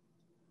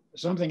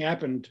 something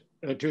happened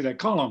to that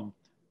column.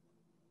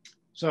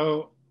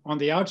 So on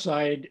the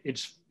outside,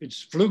 it's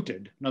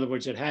fluted. In other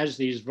words, it has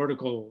these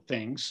vertical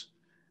things.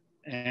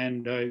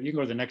 And you can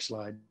go to the next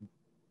slide.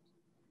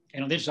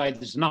 And on this side,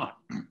 it's not.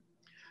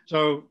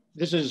 So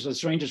this is the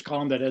strangest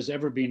column that has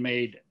ever been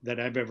made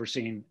that I've ever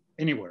seen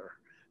anywhere.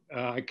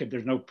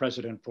 There's no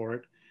precedent for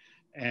it.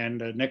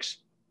 And next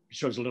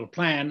shows a little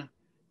plan,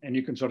 and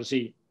you can sort of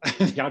see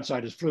the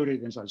outside is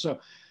fluted inside. So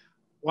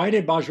why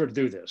did Bosworth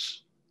do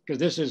this? Because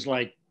this is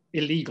like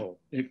illegal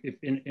if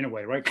in a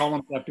way, right?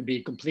 Columns have to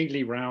be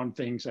completely round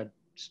things that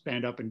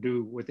stand up and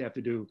do what they have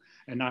to do,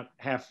 and not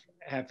half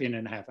in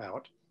and half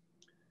out.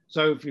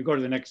 So if you go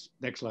to the next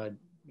slide,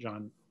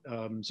 John.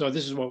 So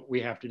this is what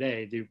we have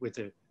today with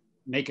the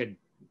naked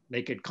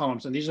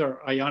columns. And these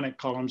are ionic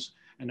columns,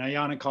 and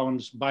ionic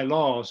columns by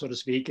law, so to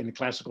speak, in the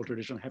classical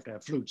tradition have to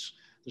have flutes.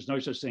 There's no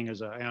such thing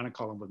as an ionic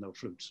column with no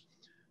flutes.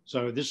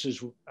 So this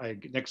is,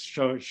 next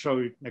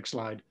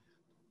slide,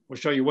 will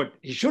show you what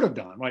he should have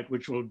done, right?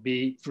 Which will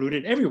be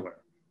fluted everywhere.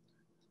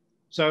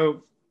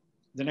 So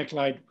the next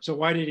slide. So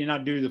why did he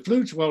not do the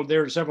flutes? Well,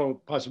 there are several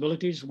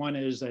possibilities. One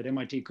is that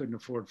MIT couldn't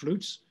afford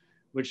flutes,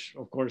 which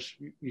of course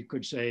you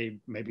could say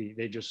maybe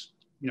they just,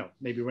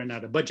 maybe ran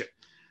out of budget.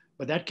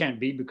 But that can't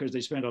be, because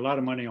they spent a lot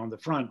of money on the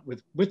front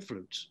with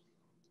flutes.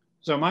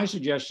 So my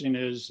suggestion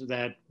is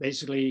that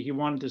basically he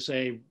wanted to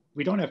say,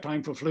 we don't have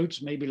time for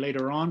flutes. Maybe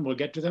later on we'll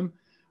get to them.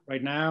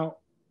 Right now,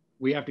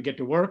 we have to get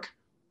to work.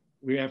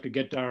 We have to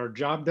get our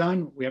job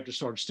done. We have to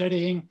start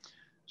studying.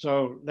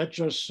 So let's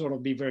just sort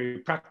of be very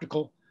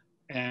practical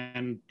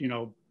and,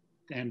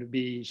 and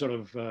be sort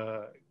of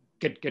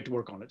get to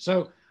work on it.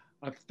 So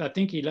I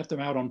think he left them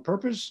out on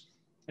purpose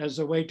as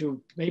a way to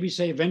maybe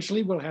say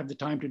eventually we'll have the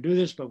time to do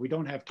this, but we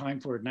don't have time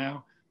for it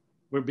now.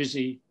 We're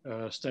busy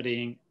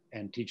studying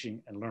and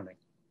teaching and learning.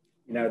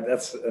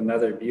 That's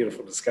another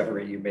beautiful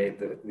discovery you made,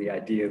 the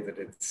idea that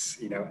it's,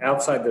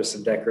 outside there's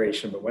some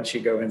decoration, but once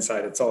you go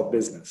inside, it's all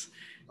business.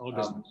 All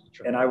business.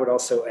 And I would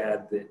also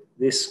add that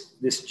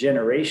this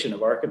generation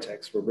of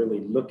architects were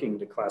really looking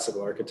to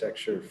classical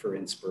architecture for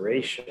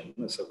inspiration,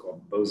 the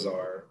so-called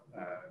Beaux-Arts,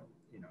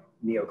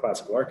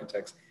 neoclassical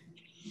architects,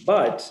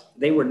 but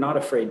they were not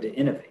afraid to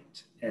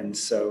innovate. And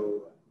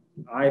so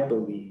I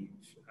believe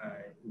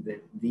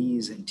that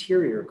these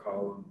interior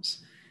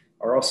columns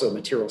are also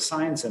material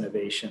science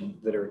innovation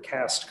that are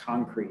cast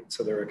concrete.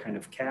 So they're a kind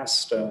of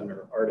cast stone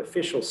or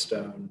artificial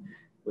stone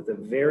with a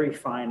very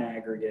fine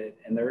aggregate.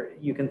 And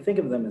you can think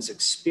of them as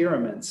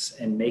experiments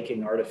in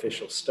making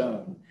artificial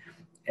stone.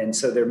 And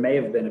so there may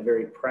have been a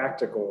very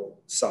practical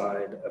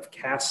side of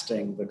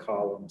casting the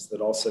columns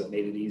that also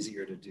made it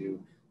easier to do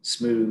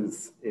smooth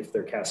if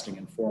they're casting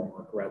in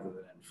formwork rather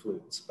than in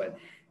flutes. But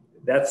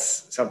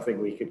that's something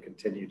we could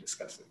continue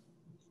discussing.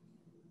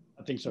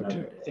 I think so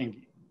too.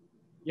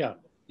 Yeah.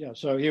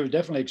 So he was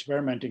definitely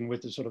experimenting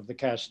with the sort of the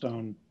cast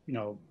stone,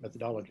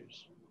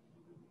 methodologies.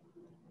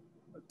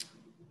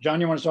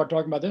 John, you want to start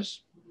talking about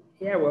this?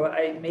 Yeah, well,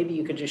 maybe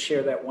you could just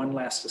share that one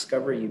last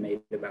discovery you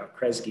made about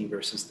Kresge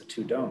versus the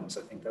two domes.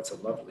 I think that's a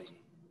lovely.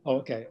 Oh,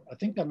 okay. I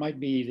think that might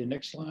be the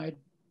next slide.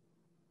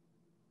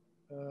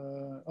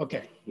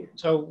 Okay.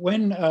 So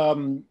when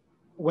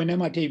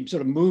MIT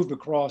sort of moved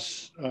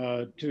across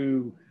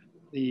to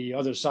the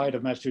other side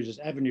of Massachusetts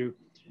Avenue,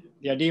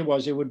 the idea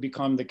was it would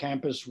become the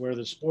campus where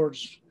the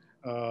sports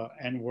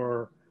and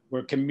where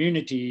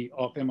community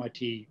of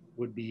MIT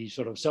would be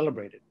sort of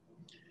celebrated.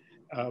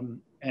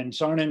 And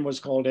Sarnin was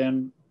called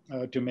in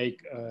to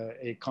make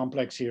a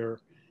complex here.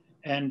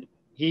 And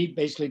he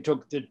basically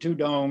took the two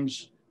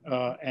domes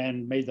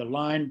and made the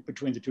line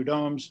between the two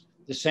domes,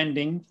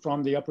 descending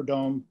from the upper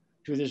dome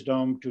to this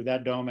dome to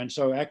that dome. And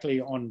so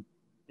actually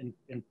in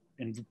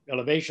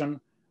elevation,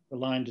 the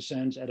line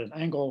descends at an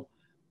angle,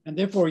 and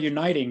therefore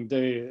uniting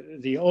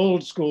the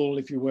old school,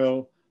 if you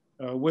will,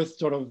 with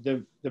sort of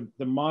the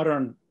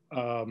modern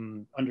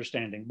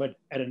understanding, but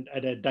at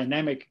a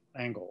dynamic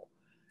angle,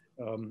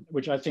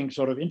 which I think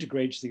sort of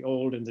integrates the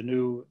old and the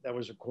new. That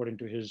was according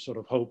to his sort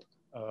of hope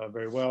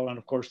very well. And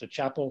of course, the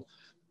chapel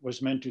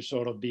was meant to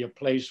sort of be a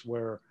place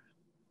where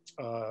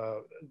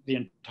the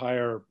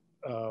entire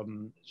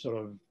sort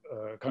of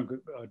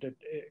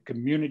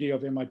community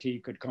of MIT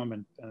could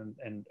come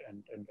and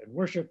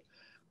worship.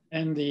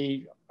 And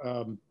the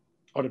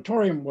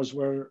auditorium was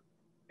where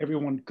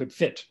everyone could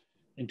fit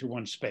into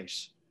one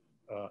space,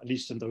 at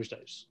least in those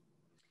days.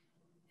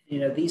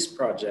 These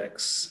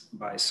projects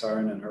by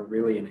Saarinen are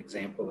really an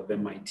example of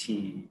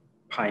MIT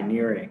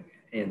pioneering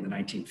in the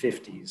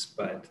 1950s,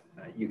 but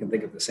you can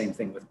think of the same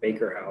thing with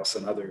Baker House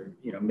and other,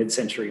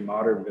 mid-century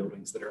modern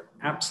buildings that are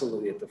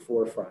absolutely at the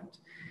forefront.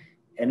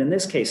 And in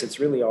this case, it's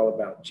really all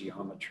about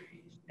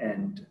geometry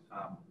and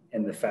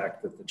the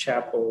fact that the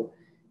chapel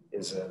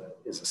is a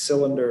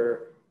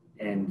cylinder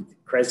and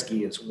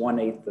Kresge is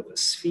 1/8 of a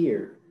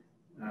sphere.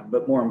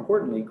 But more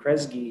importantly,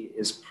 Kresge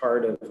is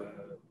part of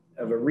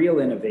a real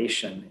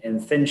innovation in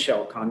thin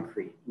shell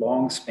concrete,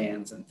 long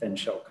spans and thin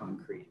shell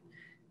concrete.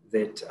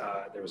 That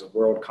there was a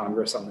World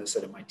Congress on this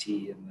at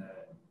MIT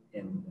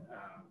in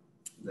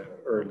the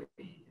early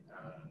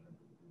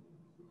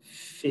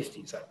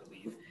 50s, I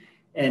believe.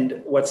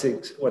 And what's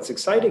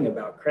exciting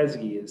about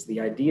Kresge is the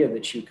idea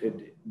that you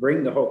could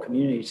bring the whole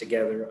community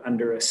together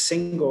under a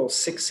single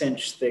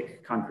 6-inch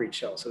thick concrete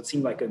shell. So it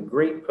seemed like a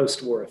great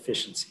post-war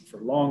efficiency for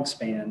long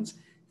spans,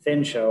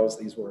 thin shells.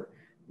 These were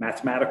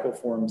mathematical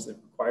forms that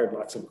required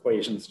lots of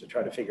equations to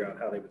try to figure out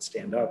how they would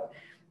stand up.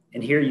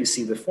 And here you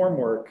see the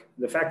formwork.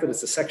 The fact that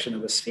it's a section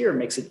of a sphere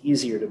makes it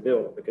easier to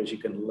build because you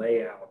can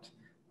lay out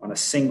on a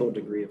single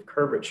degree of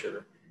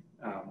curvature,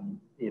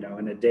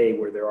 in a day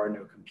where there are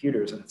no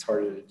computers and it's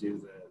harder to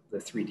do the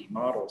 3D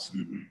models.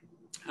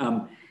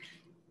 Mm-hmm.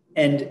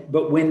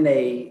 But when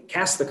they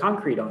cast the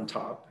concrete on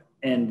top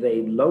and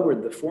they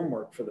lowered the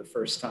formwork for the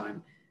first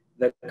time,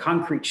 the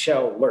concrete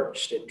shell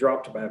lurched. It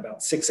dropped by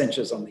about 6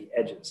 inches on the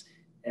edges.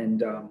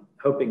 And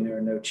hoping there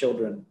are no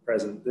children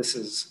present, this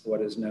is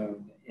what is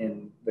known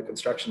in the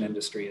construction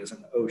industry as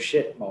an oh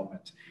shit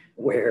moment,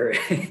 where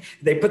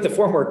they put the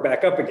formwork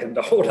back up again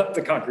to hold up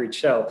the concrete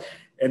shell.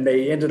 And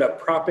they ended up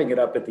propping it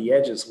up at the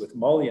edges with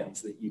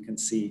mullions that you can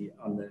see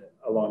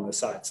along the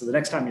side. So the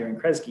next time you're in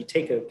Kresge,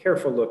 take a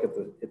careful look at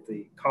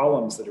the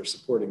columns that are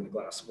supporting the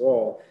glass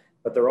wall,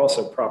 but they're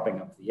also propping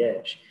up the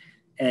edge.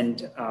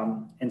 And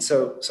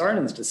so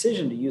Saarinen's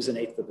decision to use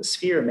 1/8 of a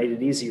sphere made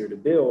it easier to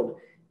build,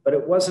 but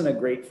it wasn't a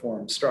great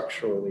form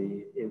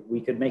structurally.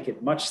 We could make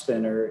it much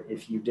thinner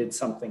if you did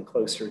something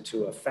closer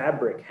to a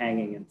fabric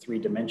hanging in 3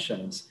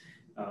 dimensions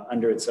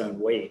under its own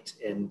weight,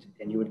 and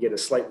you would get a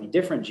slightly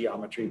different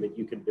geometry, but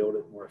you could build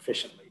it more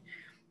efficiently.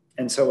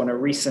 And so on a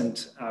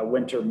recent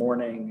winter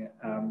morning,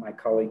 my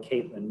colleague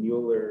Caitlin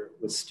Mueller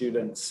with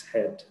students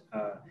had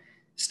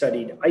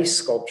studied ice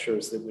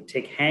sculptures that would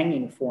take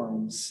hanging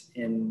forms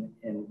in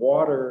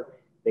water.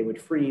 They would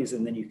freeze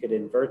and then you could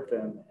invert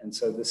them. And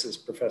so this is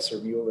Professor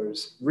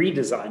Mueller's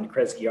redesigned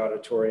Kresge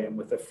Auditorium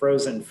with a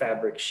frozen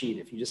fabric sheet.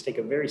 If you just take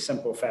a very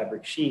simple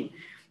fabric sheet,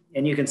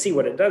 and you can see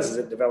what it does is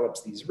it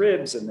develops these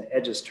ribs and the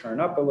edges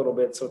turn up a little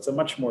bit. So it's a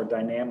much more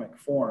dynamic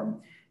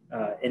form.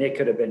 And it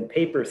could have been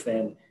paper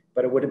thin,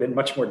 but it would have been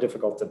much more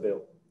difficult to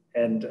build.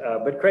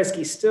 But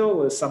Kresge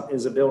still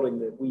is a building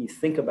that we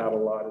think about a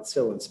lot. It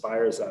still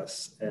inspires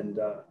us. And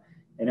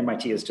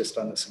MIT has just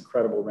done this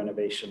incredible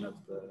renovation of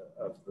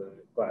the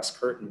glass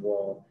curtain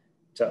wall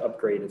to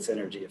upgrade its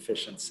energy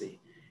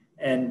efficiency.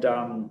 And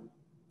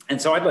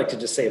so I'd like to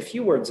just say a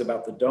few words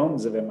about the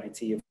domes of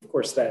MIT. Of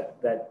course,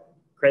 that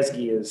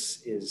Kresge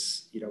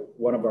is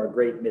one of our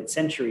great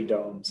mid-century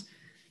domes,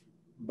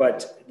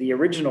 but the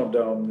original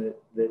dome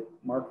that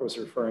Mark was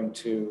referring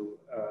to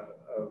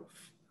of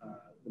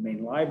the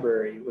main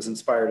library was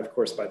inspired, of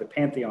course, by the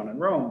Pantheon in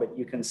Rome, but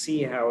you can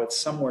see how it's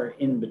somewhere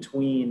in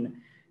between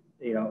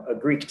a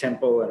Greek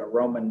temple and a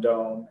Roman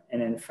dome.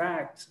 And in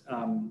fact,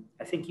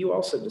 I think you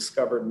also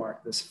discovered,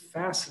 Mark, this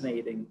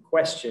fascinating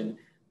question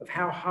of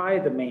how high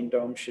the main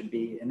dome should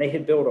be. And they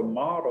had built a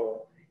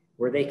model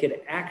where they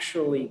could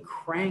actually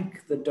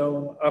crank the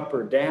dome up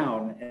or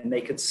down and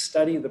they could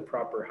study the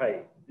proper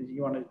height. Do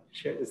you want to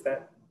share, do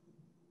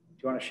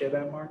you want to share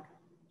that, Mark?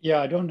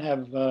 Yeah, I don't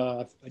have,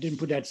 I didn't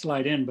put that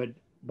slide in, but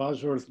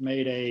Bosworth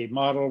made a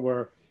model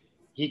where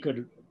he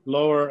could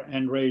lower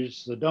and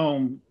raise the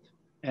dome,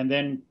 and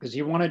then, because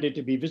he wanted it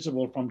to be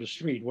visible from the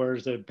street,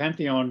 whereas the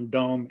Pantheon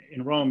dome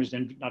in Rome is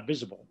then not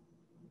visible.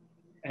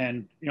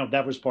 And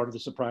that was part of the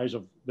surprise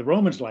of the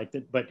Romans liked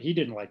it, but he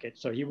didn't like it.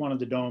 So he wanted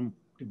the dome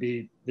to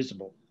be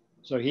visible.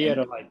 So he had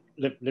to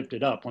lift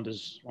it up on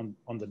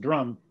the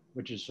drum,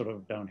 which is sort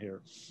of down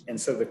here. And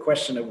so the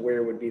question of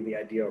where would be the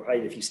ideal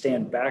height, if you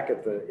stand back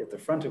at the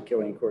front of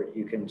Killian Court,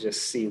 you can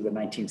just see the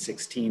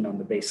 1916 on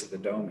the base of the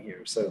dome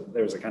here. So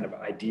there's a kind of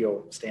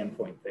ideal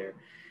standpoint there.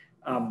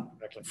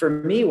 For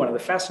me, one of the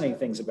fascinating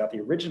things about the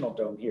original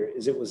dome here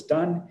is it was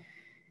done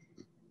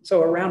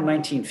so around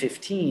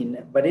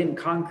 1915, but in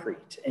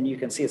concrete. And you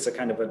can see it's a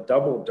kind of a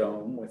double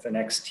dome with an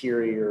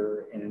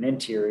exterior and an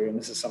interior. And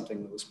this is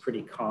something that was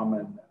pretty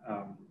common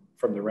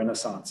from the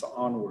Renaissance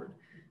onward.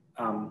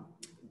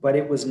 But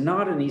it was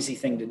not an easy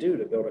thing to do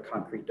to build a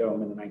concrete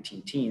dome in the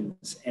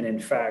 19-teens. And in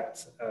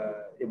fact,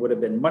 it would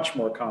have been much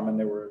more common.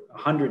 There were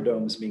 100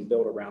 domes being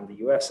built around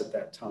the US at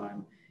that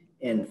time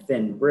in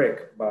thin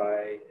brick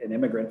by an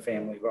immigrant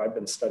family who I've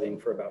been studying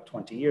for about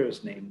 20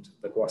 years named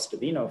the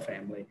Guastavino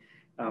family.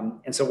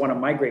 And so one of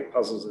my great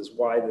puzzles is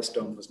why this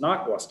dome was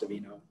not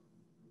Guastavino.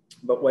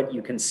 But what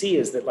you can see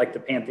is that, like the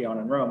Pantheon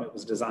in Rome, it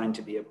was designed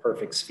to be a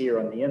perfect sphere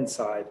on the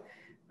inside.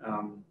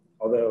 And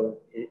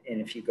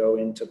if you go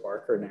into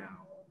Barker now,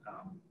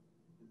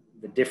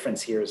 the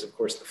difference here is, of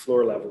course, the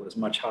floor level is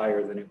much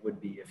higher than it would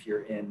be if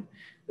you're in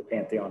the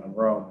Pantheon in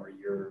Rome, where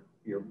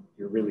you're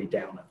really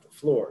down at the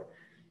floor.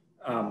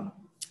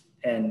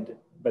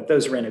 But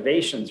those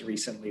renovations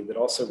recently that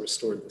also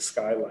restored the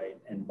skylight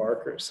and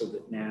Barker, so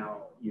that now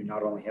you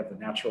not only have the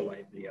natural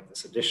light, but you have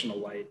this additional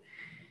light.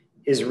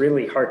 is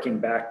really harking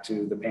back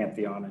to the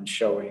Pantheon and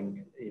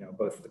showing,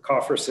 both the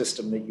coffer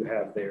system that you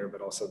have there,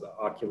 but also the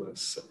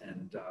oculus.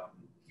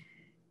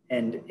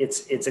 And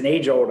it's an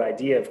age-old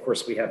idea. Of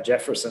course, we have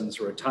Jefferson's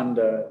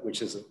Rotunda,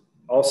 which is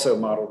also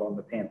modeled on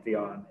the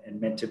Pantheon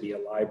and meant to be a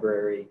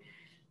library.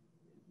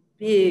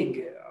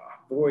 Big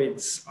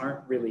voids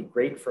aren't really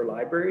great for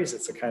libraries.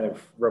 It's a kind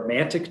of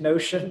romantic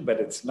notion, but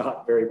it's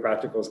not very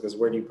practical, because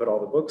where do you put all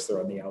the books? They're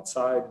on the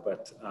outside,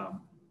 but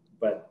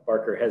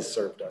Barker has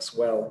served us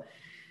well.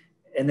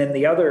 And then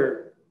the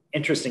other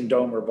interesting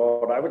dome or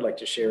vault I would like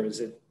to share is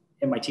at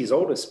MIT's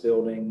oldest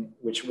building,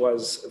 which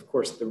was, of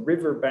course, the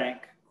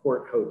Riverbank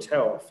Court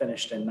Hotel,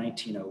 finished in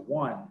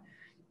 1901,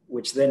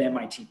 which then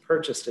MIT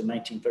purchased in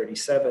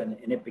 1937,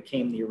 and it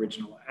became the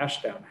original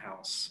Ashdown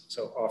House,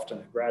 so often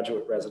a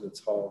graduate residence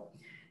hall.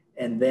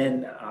 And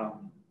then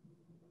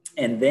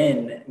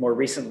more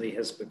recently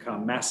has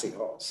become Massey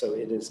Hall. So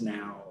it is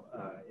now,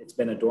 it's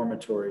been a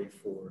dormitory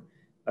for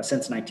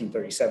since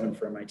 1937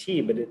 for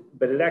MIT, but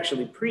it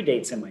actually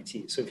predates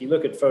MIT. So if you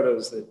look at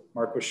photos that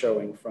Mark was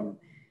showing from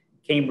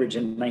Cambridge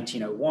in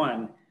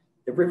 1901,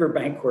 the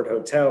Riverbank Court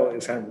Hotel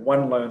is kind of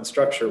one lone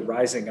structure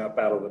rising up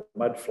out of the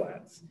mud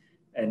flats.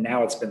 And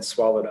now it's been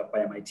swallowed up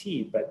by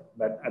MIT, but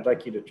I'd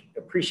like you to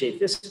appreciate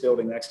this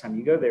building next time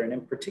you go there. And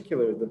in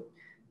particular,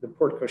 the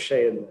porte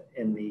cochere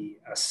in the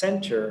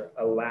center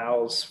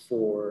allows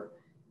for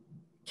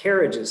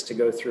carriages to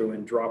go through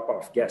and drop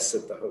off guests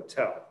at the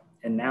hotel.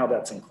 And now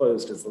that's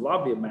enclosed as the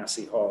lobby of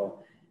Massey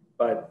Hall,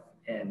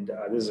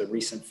 this is a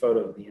recent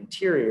photo of the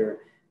interior,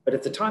 but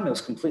at the time it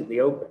was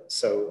completely open.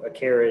 So a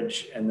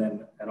carriage and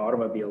then an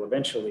automobile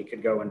eventually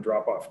could go and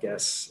drop off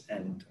guests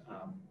and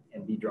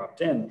be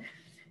dropped in.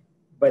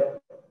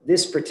 But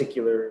this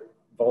particular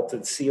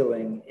vaulted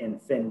ceiling in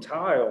thin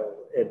tile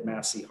at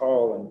Massey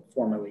Hall, and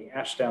formerly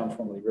Ashdown,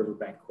 formerly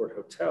Riverbank Court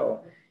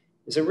Hotel,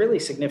 is a really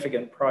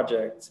significant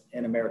project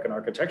in American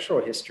architectural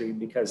history,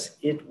 because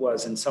it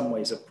was in some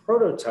ways a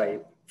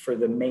prototype for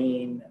the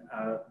main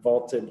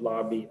vaulted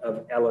lobby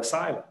of Ellis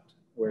Island,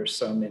 where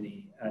so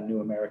many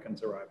new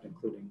Americans arrived,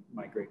 including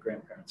my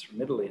great-grandparents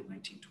from Italy in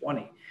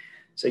 1920.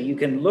 So you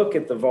can look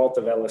at the vault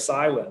of Ellis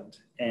Island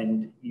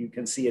and you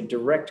can see a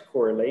direct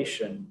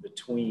correlation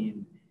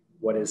between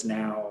what is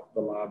now the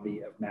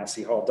lobby of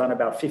Massey Hall, done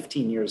about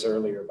 15 years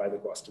earlier by the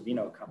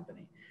Guastavino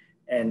Company.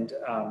 And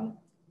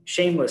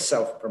shameless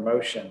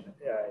self-promotion,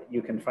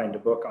 you can find a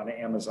book on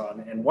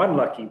Amazon, and one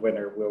lucky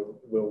winner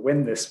will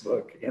win this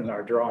book in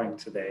our drawing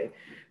today,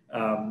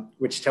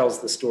 which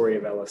tells the story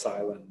of Ellis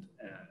Island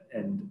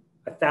and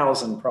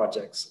 1,000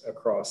 projects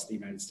across the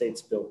United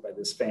States built by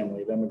this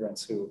family of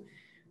immigrants who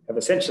have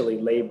essentially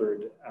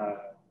labored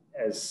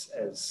as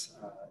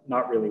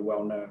not really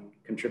well-known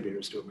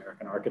contributors to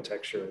American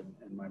architecture,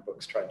 and my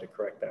books tried to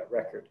correct that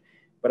record.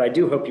 But I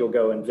do hope you'll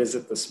go and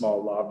visit the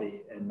small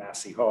lobby in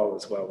Massey Hall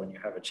as well when you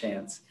have a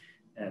chance,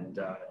 and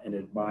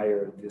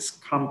admire this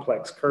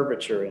complex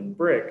curvature in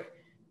brick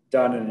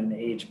done in an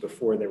age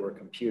before there were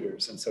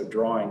computers. And so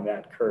drawing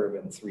that curve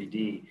in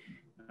 3D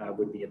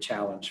would be a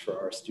challenge for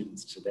our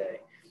students today.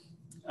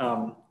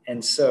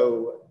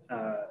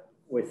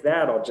 With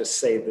that, I'll just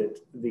say that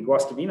the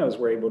Guastavinos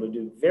were able to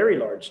do very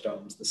large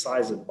domes, the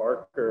size of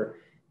Barker,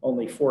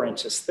 only 4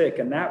 inches thick,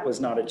 and that was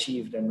not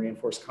achieved in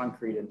reinforced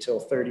concrete until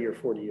 30 or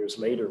 40 years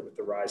later with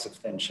the rise of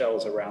thin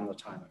shells around the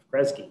time of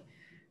Kresge.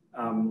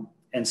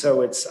 And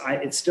so it's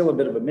still a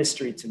bit of a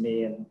mystery to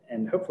me,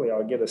 and hopefully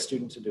I'll get a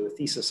student to do a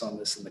thesis on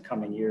this in the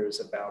coming years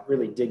about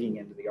really digging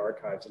into the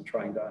archives and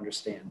trying to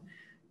understand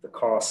the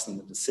costs and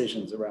the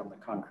decisions around the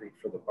concrete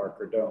for the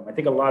Barker Dome. I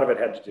think a lot of it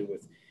had to do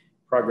with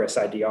progress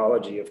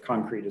ideology of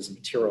concrete as a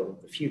material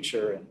of the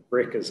future and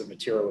brick as a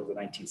material of the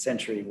 19th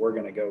century. We're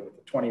going to go with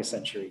the 20th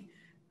century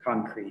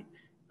concrete.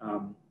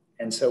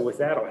 And so with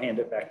that, I'll hand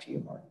it back to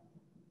you, Mark.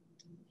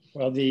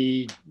 Well,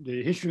 the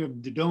history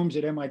of the domes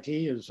at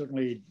MIT is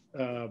certainly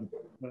a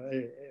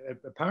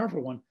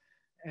powerful one.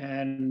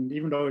 And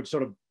even though it's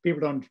sort of,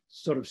 people don't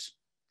sort of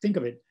think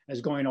of it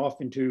as going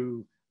off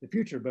into the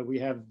future, but we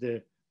have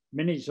the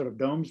many sort of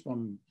domes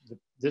from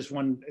this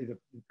one,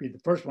 be the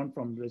first one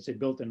from, let's say,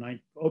 opened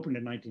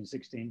in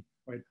 1916,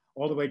 right,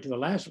 all the way to the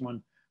last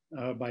one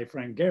by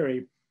Frank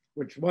Gehry,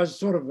 which was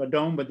sort of a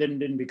dome, but then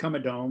didn't become a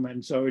dome.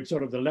 And so it's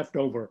sort of the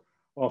leftover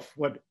of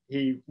what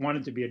he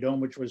wanted to be a dome,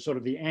 which was sort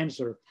of the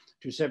answer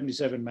to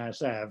 77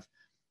 Mass Ave.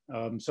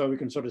 So we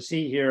can sort of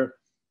see here,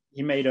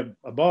 he made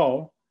a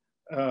ball,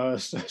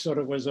 sort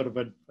of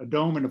a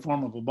dome in the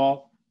form of a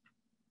ball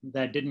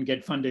that didn't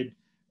get funded.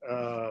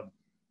 It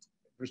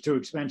was too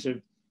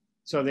expensive.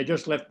 So they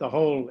just left the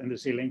hole in the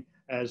ceiling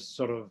as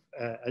sort of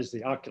as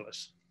the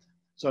oculus.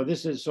 So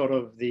this is sort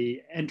of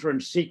the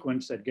entrance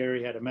sequence that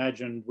Gehry had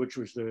imagined, which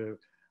was the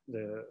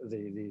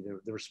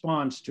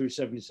response to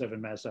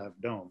 77 Mass Ave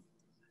Dome,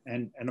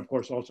 and of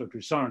course also to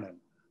Sarnen.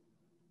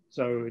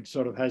 So it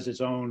sort of has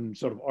its own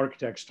sort of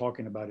architects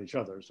talking about each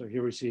other. So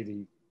here we see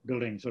the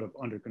building sort of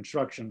under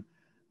construction,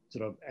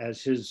 sort of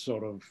as his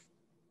sort of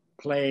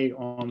play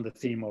on the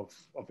theme of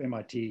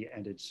MIT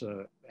and its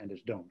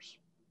domes.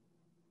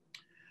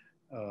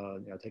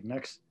 Yeah, take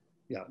next.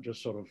 Yeah,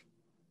 just sort of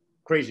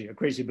a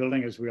crazy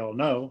building, as we all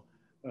know.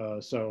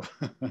 So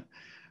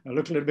it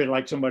looks a little bit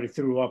like somebody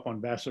threw up on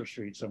Vassar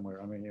Street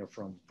somewhere. I mean, you know,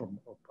 from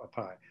up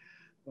high.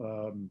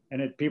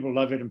 And people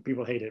love it and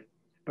people hate it.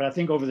 But I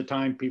think over the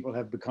time, people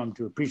have become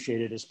to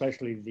appreciate it,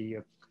 especially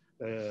the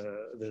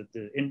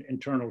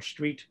internal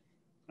street,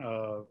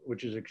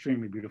 which is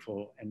extremely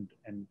beautiful and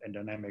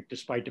dynamic,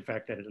 despite the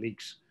fact that it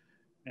leaks.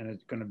 And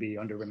it's going to be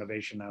under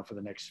renovation now for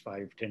the next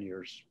 5-10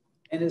 years.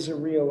 And is a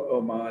real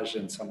homage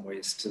in some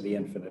ways to the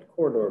Infinite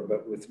Corridor,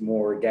 but with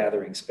more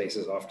gathering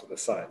spaces off to the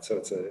side. So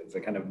it's a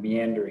kind of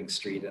meandering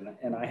street.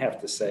 And I have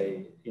to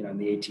say, you know, in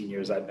the 18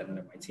 years I've been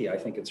at MIT, I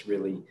think it's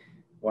really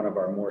one of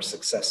our more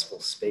successful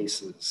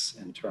spaces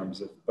in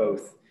terms of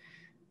both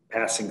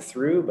passing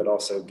through, but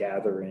also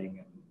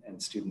gathering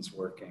and students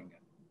working.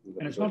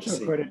 And it's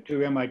also a credit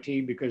to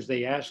MIT because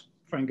they asked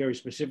Frank Gehry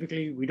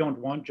specifically, we don't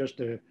want just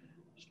a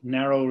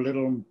narrow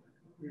little,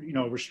 you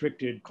know,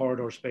 restricted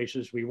corridor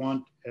spaces. We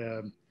want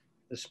the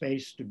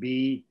space to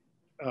be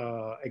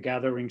a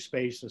gathering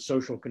space, a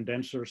social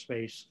condenser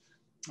space.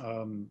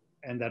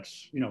 And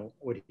that's, you know,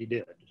 what he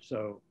did.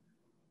 So,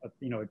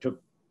 you know, it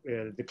took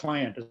the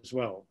client as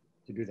well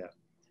to do that.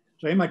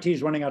 So MIT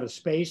is running out of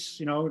space,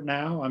 you know,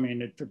 now. I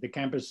mean, the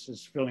campus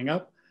is filling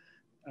up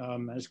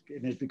and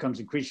it becomes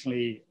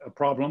increasingly a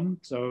problem.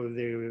 So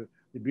the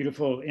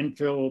beautiful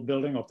infill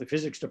building of the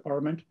physics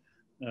department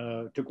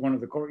took one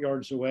of the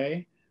courtyards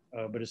away.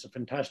 But it's a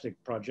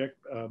fantastic project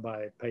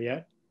by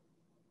Payette.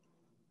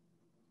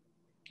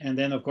 And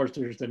then, of course,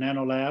 there's the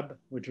Nano Lab,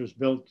 which was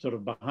built sort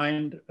of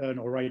behind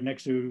or right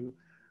next to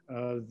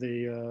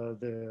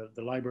the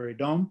library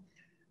dome,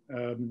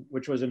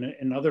 which was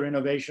another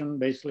innovation,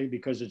 basically,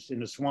 because it's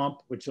in a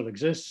swamp, which still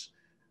exists.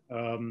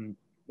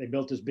 They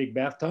built this big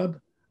bathtub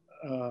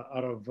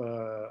out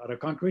of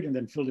concrete and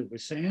then filled it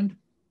with sand,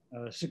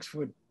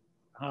 6-foot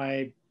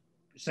high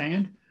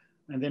sand,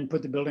 and then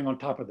put the building on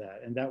top of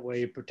that. And that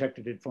way it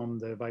protected it from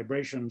the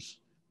vibrations,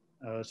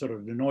 sort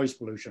of the noise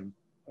pollution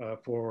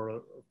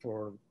for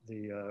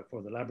the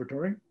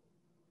laboratory.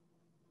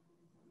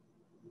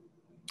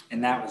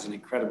 And that was an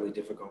incredibly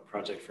difficult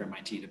project for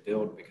MIT to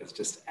build because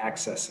just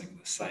accessing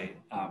the site.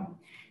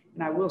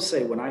 And I will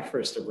say, when I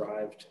first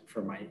arrived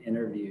for my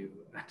interview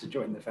to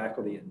join the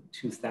faculty in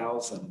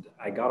 2000,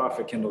 I got off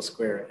at Kendall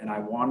Square and I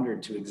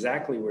wandered to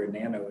exactly where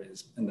Nano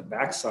is in the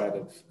backside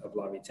of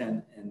Lobby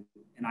 10.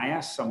 And I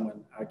asked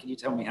someone, can you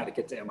tell me how to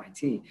get to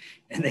MIT?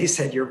 And they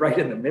said, you're right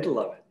in the middle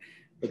of it.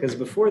 Because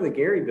before the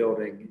Gehry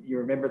building, you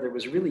remember there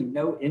was really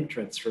no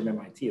entrance from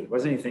MIT. There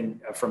wasn't anything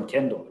from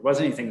Kendall. There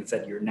wasn't anything that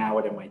said you're now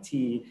at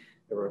MIT.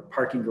 There were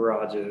parking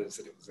garages.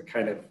 And it was a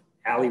kind of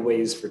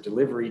alleyways for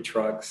delivery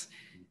trucks.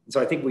 And so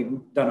I think we've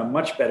done a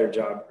much better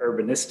job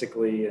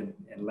urbanistically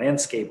and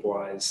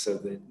landscape-wise, so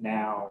that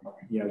now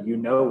you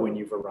know when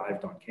you've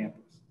arrived on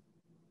campus.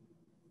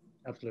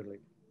 Absolutely.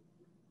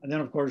 And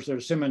then, of course,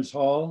 there's Simmons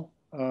Hall,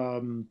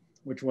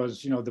 which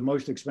was, the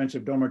most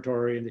expensive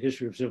dormitory in the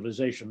history of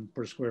civilization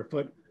per square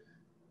foot.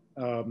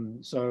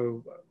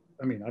 So,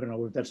 I mean, I don't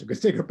know if that's a good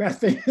thing or bad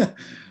thing,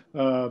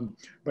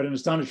 but an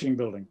astonishing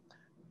building.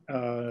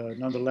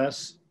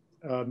 Nonetheless,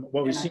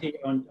 what we see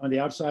on the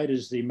outside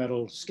is the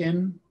metal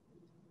skin.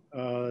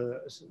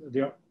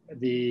 The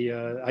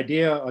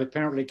idea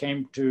apparently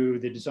came to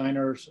the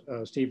designer,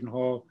 Stephen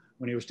Hall,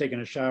 when he was taking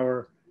a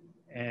shower,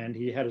 and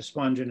he had a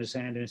sponge in his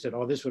hand and he said,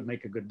 oh, this would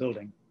make a good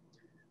building.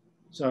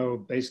 So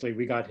basically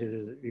we got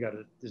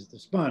the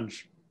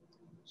sponge.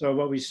 So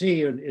what we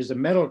see is a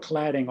metal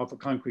cladding of a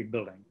concrete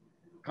building.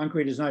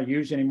 Concrete is not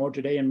used anymore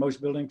today in most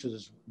buildings because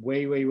it's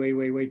way, way, way,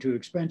 way, way too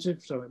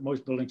expensive. So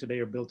most buildings today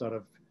are built out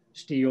of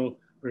steel,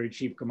 very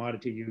cheap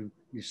commodity. You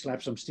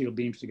slap some steel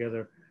beams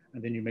together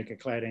and then you make a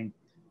cladding.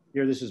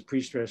 Here, this is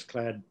pre-stressed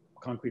clad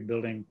concrete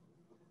building,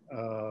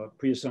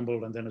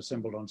 pre-assembled and then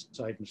assembled on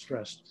site and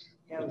stressed.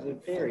 Yeah, it was a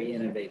very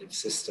innovative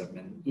system,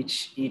 and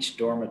each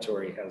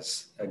dormitory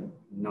has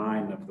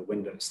 9 of the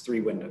windows,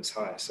 3 windows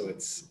high. So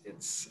it's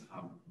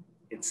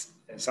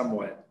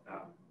somewhat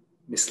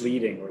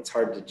misleading, or it's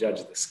hard to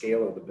judge the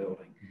scale of the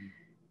building. Mm-hmm.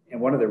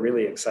 And one of the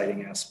really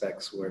exciting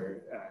aspects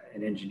where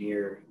an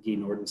engineer, Guy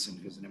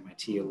Nordenson, who's an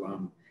MIT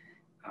alum,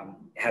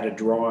 had a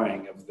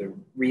drawing of the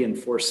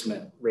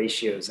reinforcement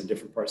ratios in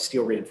different parts,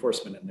 steel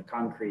reinforcement in the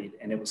concrete,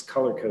 and it was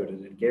color coded.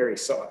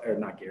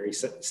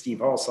 And Steve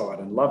Hall saw it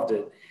and loved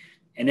it,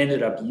 and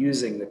ended up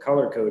using the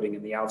color coding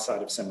in the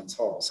outside of Simmons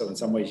Hall. So in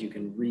some ways you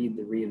can read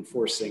the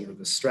reinforcing or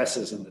the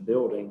stresses in the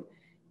building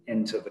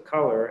into the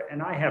color.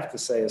 And I have to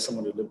say, as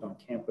someone who lived on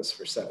campus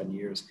for 7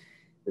 years,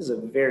 this is a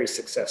very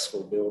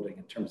successful building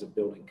in terms of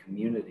building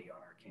community on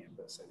our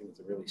campus. I think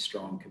it's a really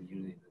strong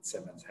community that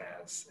Simmons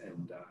has.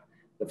 And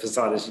the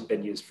facade has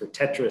been used for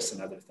Tetris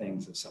and other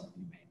things, as some of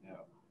you may know.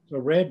 So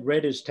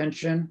red is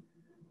tension,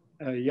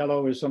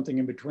 yellow is something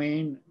in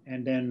between,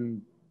 and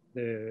then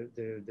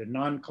the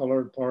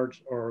non-colored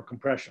parts are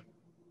compression.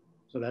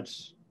 So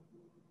that's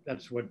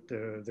what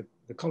the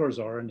colors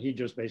are. And he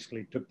just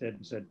basically took that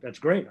and said, that's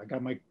great. I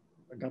got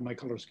my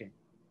color scheme.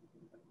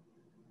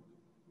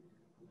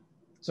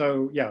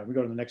 So yeah, we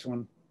go to the next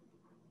one.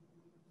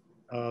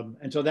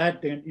 And so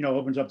that, you know,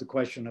 opens up the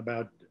question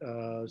about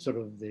sort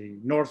of the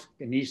north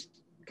and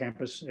east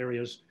campus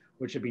areas,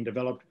 which have been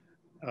developed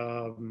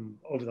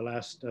over the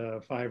last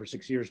 5 or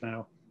 6 years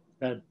now,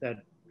 that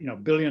you know,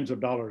 billions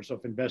of dollars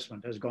of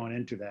investment has gone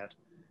into that.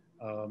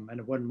 And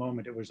at one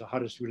moment, it was the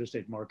hottest real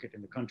estate market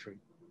in the country.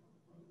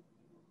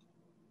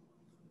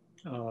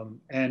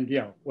 And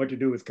yeah, what to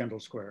do with Kendall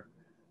Square.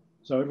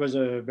 So it was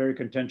a very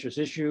contentious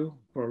issue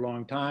for a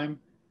long time.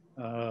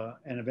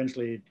 And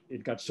eventually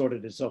it got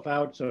sorted itself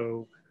out.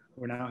 So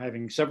we're now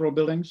having several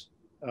buildings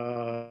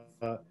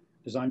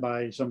designed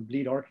by some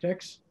lead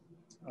architects.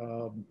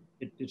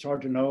 It's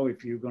hard to know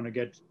if you're going to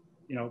get,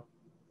 you know,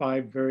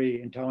 5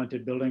 very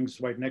talented buildings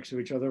right next to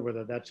each other,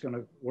 whether that's going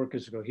to work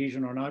as a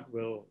cohesion or not,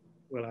 we'll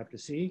have to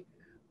see.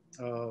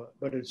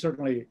 But it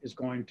certainly is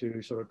going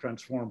to sort of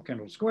transform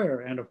Kendall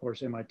Square and of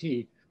course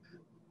MIT,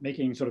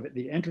 making sort of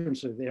the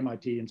entrance of the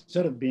MIT,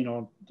 instead of being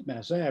on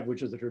Mass Ave,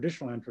 which is the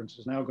traditional entrance,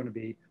 is now going to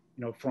be,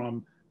 you know,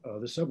 from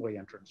the subway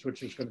entrance,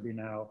 which is going to be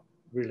now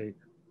really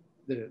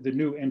the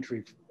new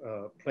entry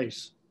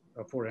place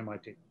for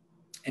MIT.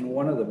 And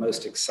one of the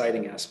most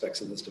exciting aspects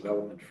of this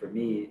development for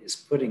me is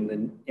putting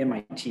the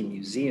MIT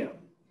Museum,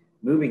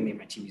 moving the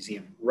MIT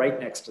Museum right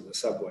next to the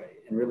subway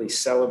and really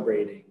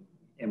celebrating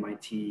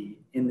MIT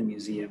in the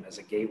museum as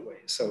a gateway.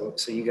 So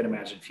you can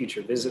imagine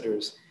future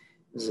visitors,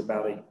 this is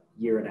about a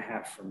year and a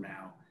half from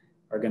now,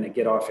 are going to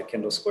get off at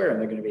Kendall Square and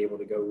they're going to be able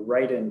to go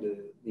right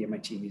into the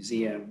MIT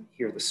Museum,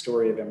 hear the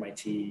story of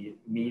MIT,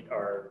 meet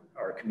our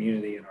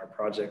community and our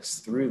projects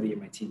through the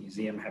MIT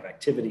Museum, have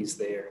activities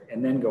there,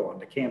 and then go on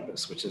to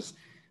campus, which is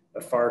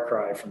a far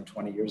cry from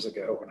 20 years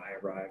ago when I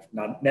arrived,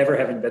 never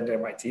having been to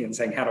MIT and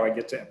saying, how do I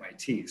get to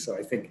MIT? So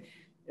I think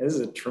this is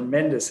a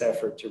tremendous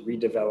effort to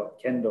redevelop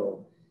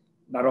Kendall,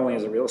 not only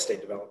as a real estate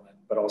development,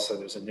 but also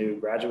there's a new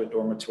graduate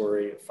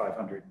dormitory of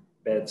 500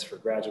 beds for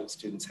graduate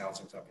students.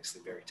 Housing's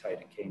obviously very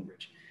tight in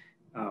Cambridge.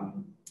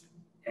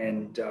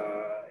 And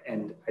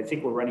I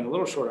think we're running a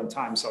little short on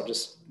time, so I'll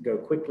just go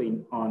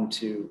quickly on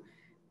to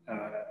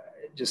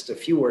just a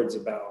few words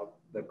about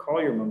the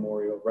Collier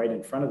Memorial right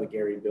in front of the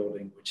Gehry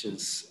building, which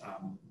is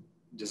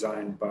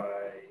designed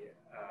by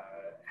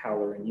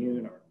Howler and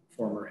Yoon, our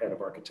former head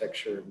of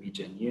architecture,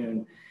 Mi-Jin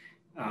Yoon,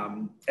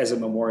 as a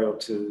memorial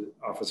to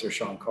Officer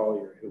Sean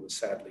Collier, who was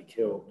sadly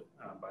killed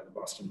by the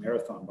Boston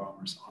Marathon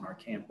bombers on our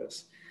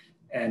campus.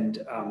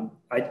 And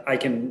I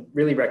can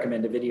really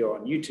recommend a video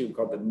on YouTube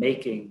called The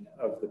Making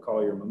of the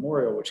Collier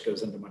Memorial, which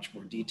goes into much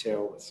more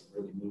detail with some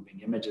really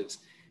moving images.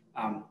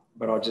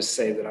 But I'll just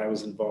say that I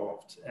was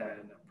involved in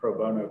a pro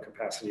bono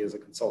capacity as a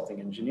consulting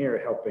engineer,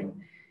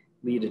 helping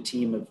lead a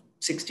team of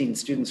 16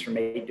 students from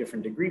 8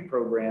 different degree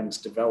programs,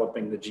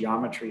 developing the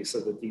geometry so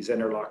that these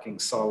interlocking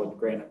solid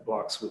granite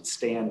blocks would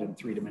stand in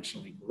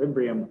 3-dimensional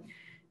equilibrium.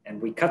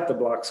 And we cut the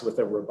blocks with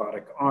a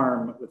robotic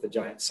arm with a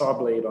giant saw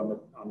blade on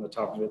the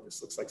top of it.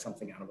 This looks like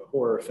something out of a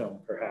horror film,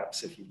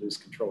 perhaps, if you lose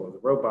control of the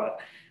robot.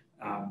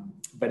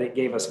 But it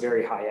gave us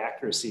very high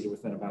accuracy to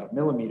within about 1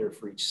 millimeter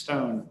for each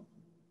stone.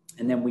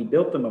 And then we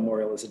built the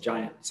memorial as a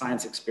giant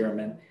science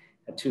experiment,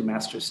 had 2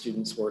 master's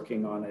students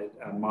working on it,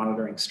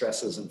 monitoring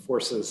stresses and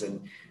forces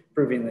and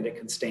proving that it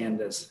could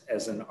stand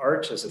as an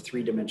arch, as a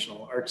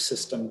 3-dimensional arch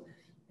system.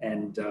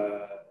 And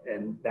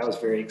that was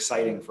very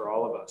exciting for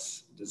all of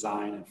us,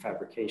 design and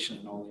fabrication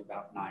in only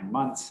about 9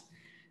 months.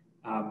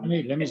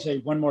 Let me say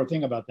one more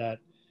thing about that.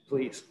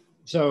 Please.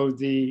 So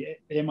the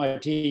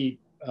MIT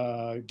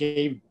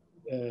gave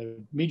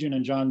Mi-Jin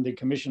and John the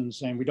commission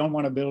saying, we don't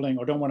want a building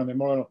or don't want a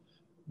memorial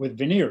with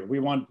veneer. We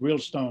want real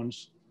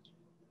stones.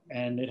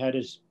 And it had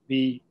to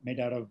be made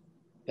out of,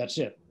 that's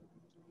it.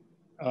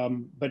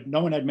 But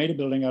no one had made a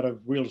building out of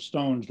real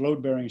stones,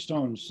 load-bearing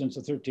stones, since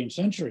the 13th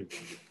century,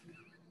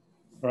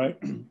 right?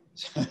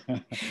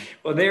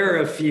 Well, there are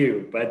a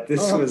few, but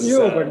this was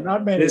but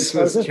not many. This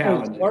was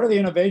challenging. Part of the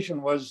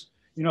innovation was,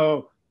 you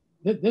know,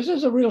 this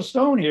is a real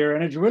stone here,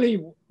 and it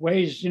really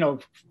weighs, you know,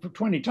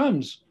 20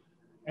 tons,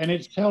 and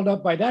it's held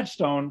up by that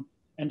stone,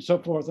 and so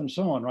forth and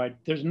so on, right?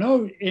 There's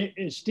no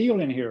steel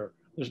in here.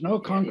 There's no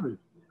concrete,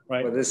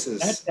 right? Well, this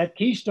is that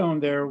keystone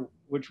there,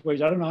 which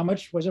weighs, I don't know how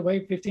much was it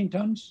weigh, 15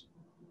 tons?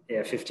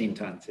 Yeah, 15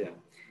 tons. Yeah.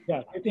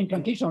 Yeah,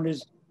 15-ton keystone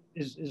is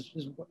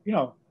you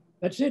know,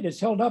 that's it. It's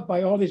held up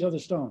by all these other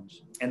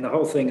stones. And the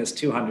whole thing is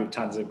 200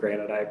 tons of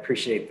granite. I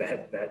appreciate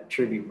that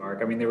tribute, Mark.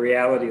 I mean, the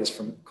reality is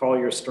from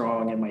Collier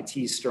strong,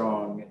 MIT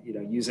strong, you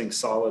know, using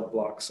solid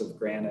blocks of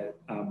granite.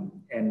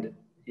 And,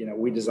 you know,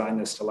 we designed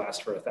this to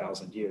last for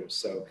 1,000 years.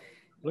 So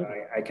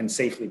I can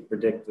safely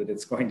predict that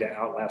it's going to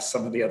outlast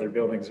some of the other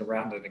buildings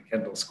around it in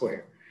Kendall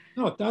Square.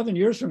 No, 1,000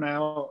 years from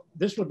now,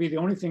 this will be the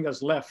only thing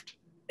that's left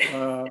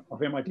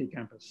of MIT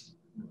campus.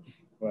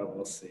 Well,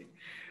 we'll see.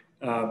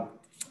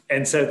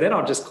 And so then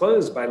I'll just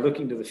close by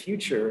looking to the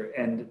future.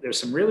 And there's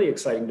some really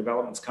exciting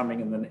developments coming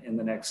in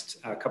the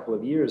next couple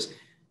of years,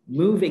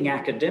 moving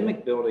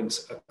academic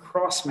buildings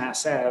across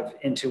Mass Ave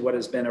into what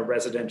has been a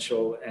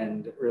residential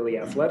and early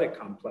athletic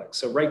complex.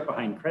 So right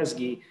behind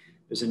Kresge,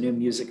 there's a new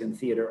music and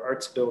theater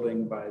arts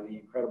building by the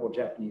incredible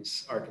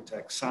Japanese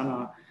architect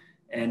Sana.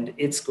 And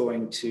it's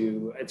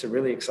a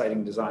really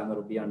exciting design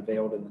that'll be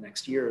unveiled in the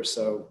next year or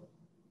so.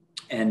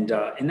 And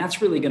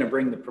that's really going to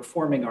bring the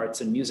performing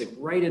arts and music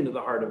right into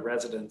the heart of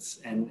residence.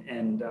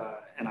 And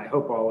I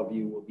hope all of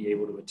you will be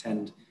able to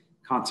attend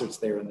concerts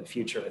there in the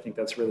future. I think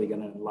that's really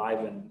going to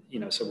enliven,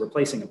 so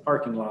replacing a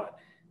parking lot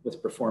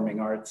with performing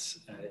arts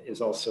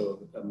is also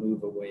a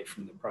move away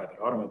from the private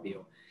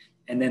automobile.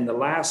 And then the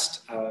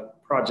last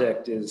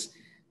project is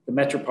the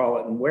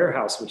Metropolitan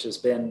Warehouse, which has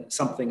been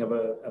something of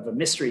a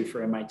mystery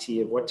for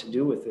MIT of what to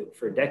do with it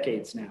for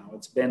decades now.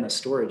 It's been a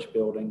storage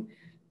building,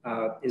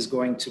 is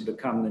going to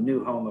become the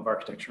new home of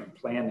architecture and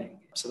planning.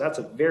 So that's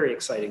a very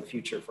exciting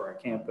future for our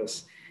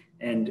campus.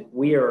 And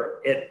we are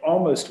at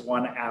almost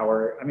 1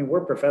 hour. I mean,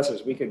 we're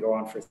professors, we could go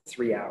on for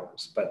 3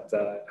 hours, but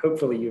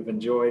hopefully you've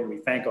enjoyed. We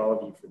thank all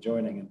of you for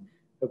joining, and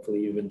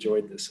hopefully you've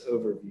enjoyed this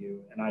overview.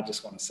 And I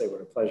just want to say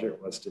what a pleasure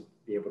it was to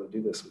be able to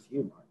do this with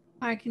you, Mark.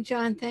 Mark and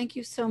John, thank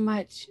you so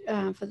much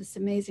for this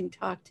amazing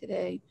talk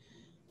today.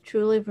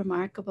 Truly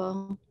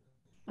remarkable.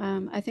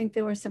 I think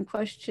there were some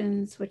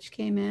questions which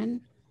came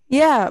in.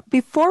 Yeah,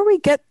 before we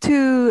get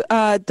to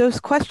those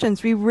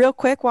questions, we real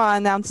quick want to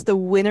announce the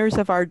winners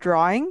of our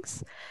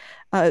drawings.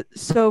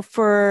 So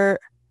for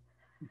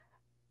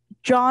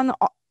John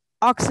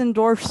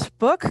Ochsendorf's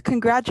book,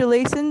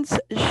 congratulations,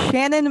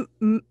 Shannon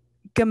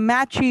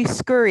Gamachi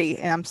Scurry.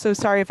 And I'm so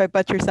sorry if I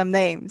butcher some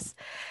names.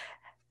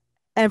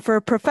 And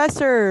for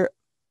Professor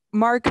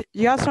Mark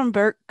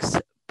Jarzombek's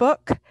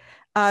book,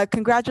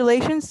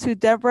 congratulations to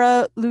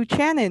Deborah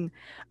Luchanin.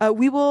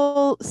 We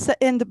will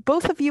send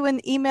both of you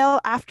an email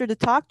after the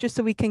talk just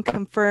so we can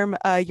confirm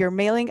your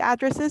mailing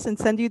addresses and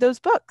send you those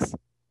books.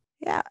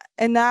 Yeah,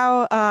 and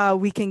now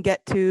we can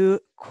get to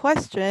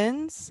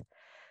questions.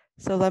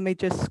 So let me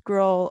just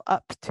scroll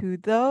up to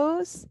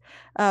those.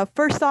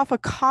 First off, a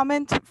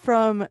comment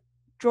from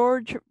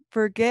George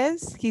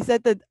Verghese. He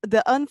said that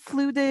the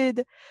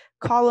unfluted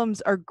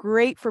columns are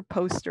great for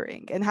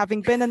postering. And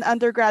having been an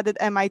undergrad at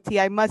MIT,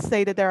 I must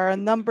say that there are a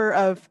number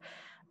of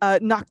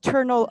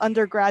nocturnal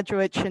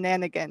undergraduate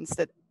shenanigans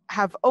that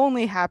have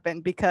only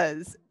happened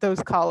because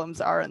those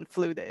columns are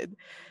unfluted.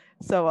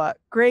 So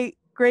great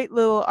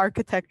little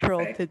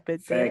architectural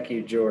tidbit. Thank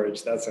you,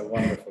 George. That's a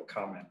wonderful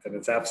comment. And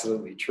it's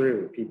absolutely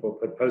true. People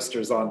put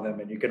posters on them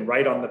and you can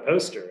write on the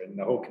poster and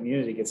the whole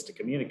community gets to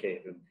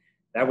communicate. And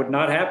that would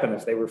not happen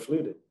if they were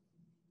fluted.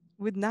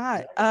 Would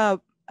not.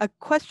 A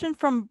question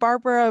from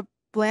Barbara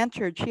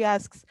Blanchard. She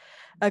asks,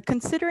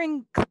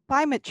 considering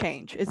climate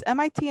change, is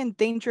MIT in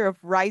danger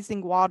of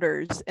rising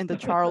waters in the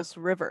Charles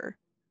River?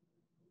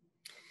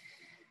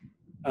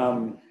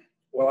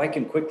 Well, I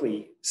can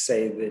quickly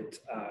say that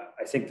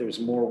I think there's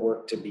more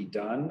work to be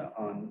done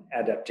on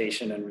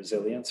adaptation and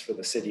resilience for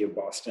the city of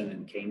Boston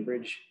and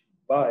Cambridge,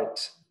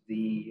 but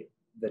the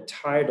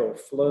tidal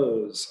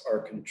flows are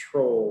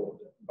controlled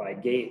by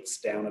gates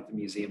down at the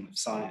Museum of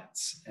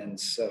Science. And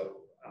so,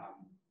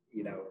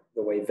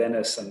 the way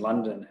Venice and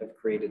London have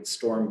created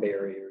storm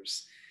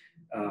barriers,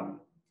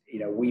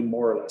 we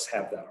more or less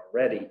have that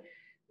already.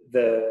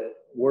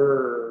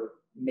 We're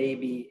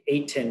maybe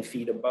 8-10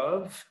 feet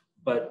above,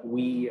 but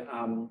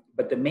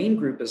the main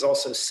group is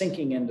also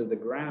sinking into the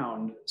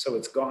ground. So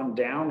it's gone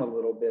down a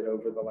little bit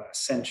over the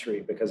last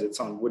century because it's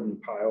on wooden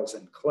piles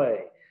and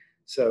clay.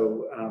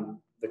 So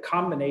the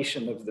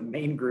combination of the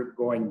main group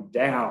going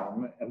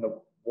down and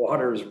the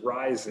waters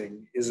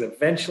rising is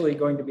eventually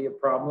going to be a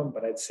problem,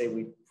 but I'd say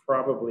we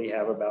probably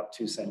have about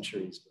 2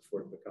 centuries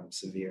before it becomes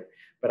severe.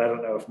 But I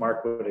don't know if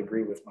Mark would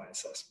agree with my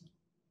assessment.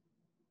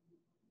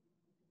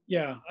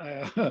 Yeah,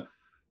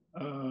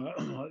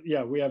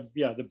 we have,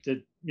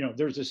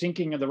 there's the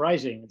sinking and the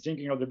rising, the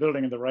sinking of the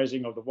building and the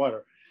rising of the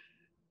water.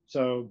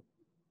 So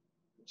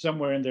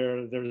somewhere in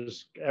there,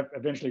 there's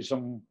eventually it's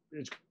going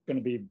to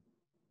be,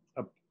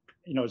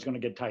 it's going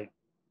to get tight,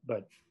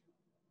 but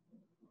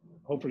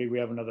hopefully we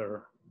have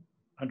another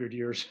 100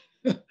 years.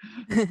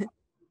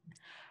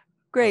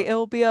 Great, it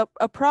will be a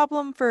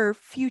problem for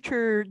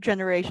future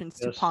generations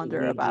to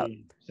ponder about.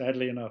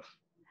 Sadly enough.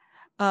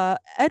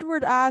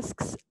 Edward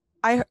asks,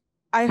 I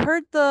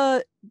heard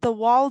the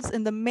walls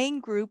in the main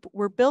group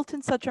were built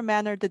in such a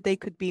manner that they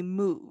could be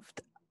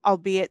moved,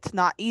 albeit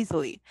not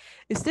easily.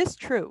 Is this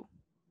true?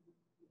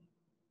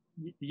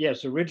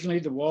 Yes, originally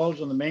the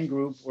walls on the main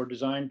group were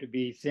designed to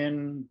be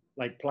thin,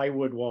 like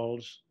plywood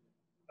walls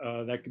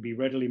that could be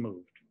readily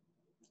moved.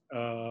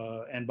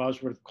 And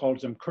Bosworth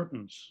calls them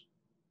curtains.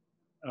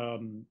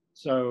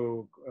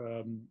 So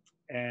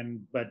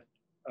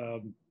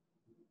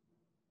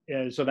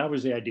that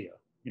was the idea,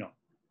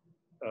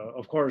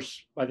 of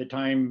course, by the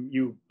time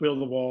you build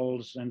the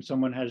walls and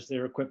someone has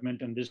their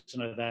equipment and this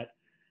and that,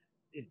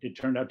 it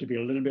turned out to be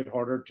a little bit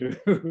harder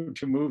to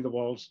to move the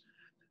walls.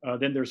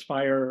 Then there's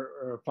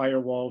fire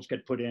walls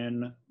get put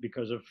in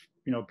because of,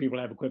 people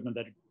have equipment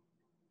that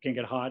can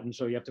get hot. And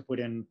so you have to put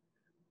in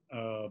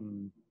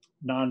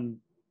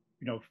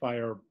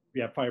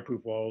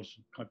fireproof walls,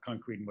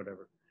 concrete and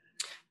whatever.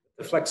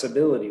 The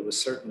flexibility was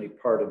certainly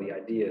part of the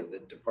idea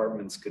that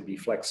departments could be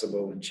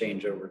flexible and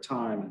change over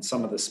time. And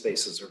some of the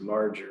spaces are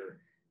larger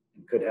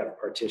and could have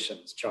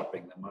partitions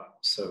chopping them up.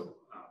 So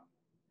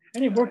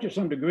And it worked to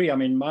some degree. I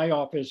mean, my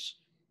office,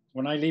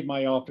 when I leave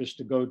my office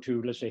to go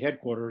to, let's say,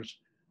 headquarters,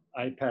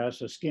 I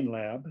pass a skin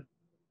lab.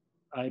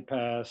 I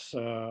pass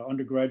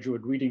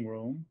undergraduate reading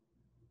room.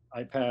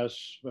 I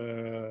pass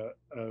a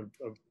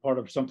part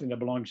of something that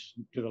belongs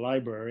to the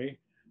library.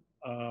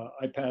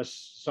 I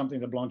pass something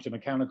that belongs to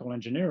mechanical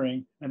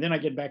engineering, and then I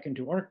get back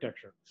into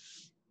architecture.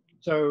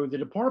 So the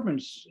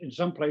departments in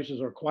some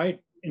places are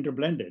quite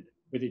interblended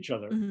with each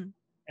other. Mm-hmm.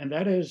 And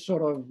that is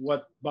sort of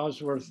what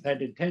Bosworth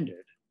had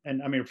intended.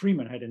 And I mean,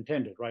 Freeman had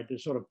intended, right?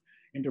 This sort of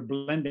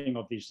interblending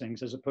of these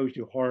things as opposed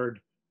to hard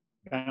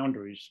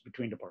boundaries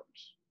between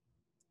departments.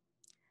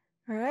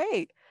 All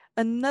right.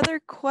 Another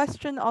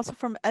question also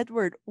from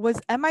Edward.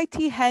 Was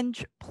MIT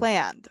Henge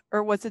planned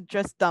or was it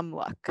just dumb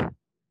luck?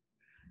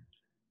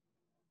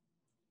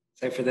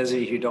 So for those of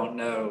you who don't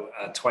know,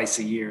 twice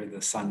a year,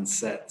 the sun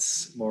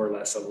sets more or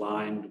less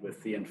aligned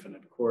with the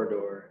infinite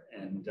corridor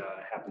and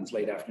happens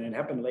late afternoon. It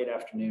happened late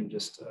afternoon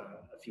just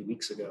a few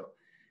weeks ago.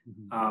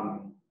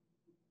 Mm-hmm.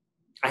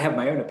 I have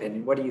my own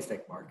opinion. What do you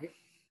think, Mark?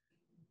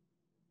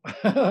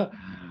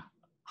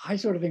 I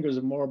sort of think it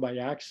was more by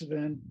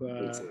accident,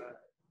 but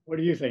what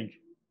do you think?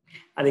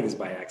 I think it's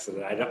by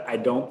accident. I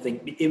don't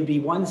think it would be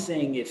one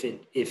thing if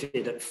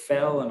it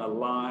fell and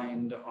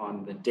aligned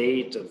on the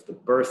date of the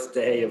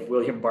birthday of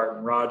William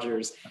Barton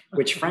Rogers,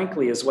 which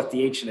frankly is what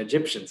the ancient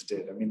Egyptians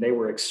did. I mean, they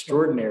were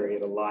extraordinary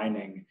at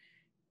aligning,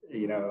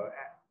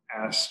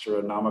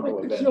 astronomical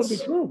events. It could still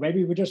be true.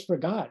 Maybe we just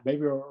forgot.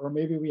 Maybe or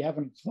maybe we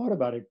haven't thought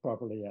about it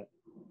properly yet.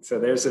 So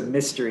there's a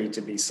mystery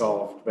to be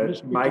solved,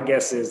 but my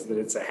guess is that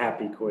it's a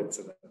happy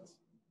coincidence.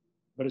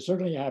 But it's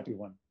certainly a happy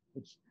one.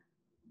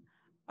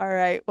 All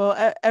right.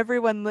 Well,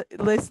 everyone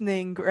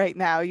listening right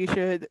now, you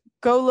should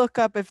go look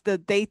up if the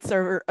dates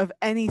are of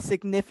any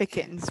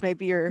significance.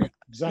 Maybe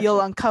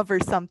you'll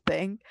uncover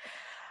something.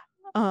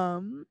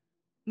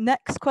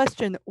 Next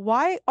question.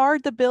 Why are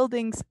the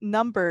buildings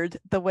numbered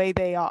the way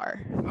they are?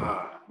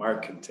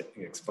 Mark can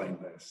explain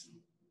this.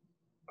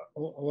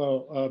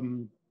 Well,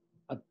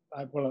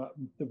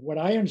 what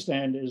I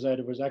understand is that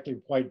it was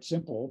actually quite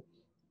simple.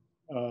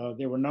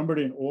 They were numbered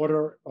in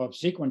order of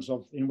sequence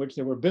in which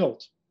they were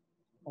built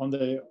on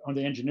the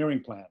engineering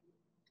plan.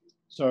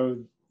 So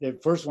the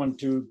first one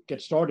to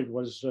get started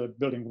was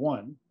building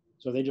 1.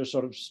 So they just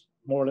sort of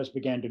more or less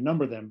began to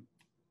number them,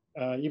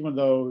 even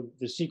though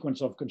the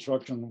sequence of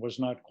construction was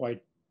not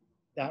quite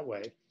that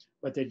way.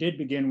 But they did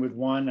begin with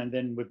 1 and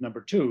then with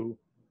number 2,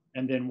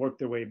 and then work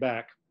their way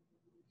back.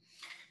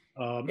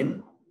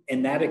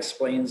 And that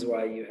explains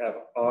why you have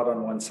odd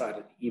on one side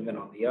and even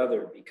on the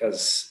other,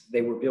 because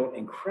they were built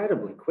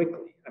incredibly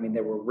quickly. I mean,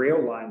 there were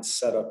rail lines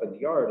set up in the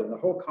yard, and the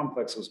whole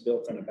complex was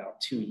built in about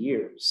 2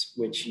 years,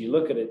 which you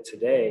look at it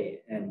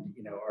today, and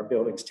our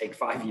buildings take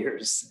 5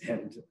 years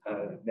and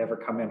never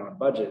come in on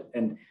budget.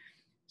 And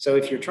so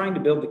if you're trying to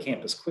build the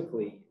campus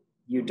quickly,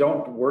 you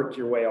don't work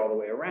your way all the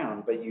way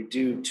around, but you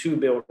do 2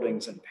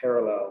 buildings in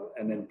parallel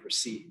and then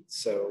proceed.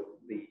 So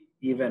the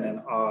even and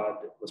odd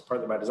was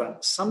partly by design.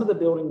 Some of the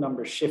building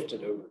numbers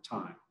shifted over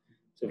time.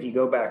 So if you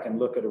go back and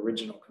look at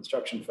original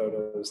construction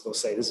photos, they'll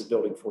say this is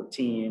building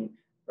 14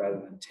 rather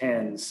than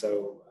 10.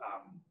 So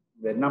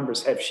the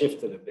numbers have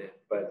shifted a bit,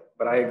 but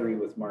I agree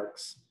with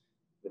Mark's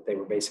that they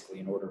were basically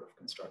in order of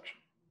construction.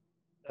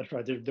 That's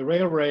right. The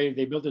railway,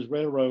 they built this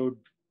railroad,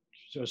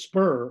 so a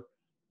spur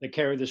that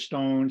carried the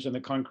stones and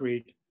the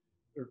concrete,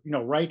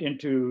 right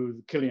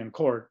into Killian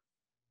Court.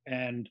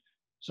 And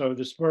so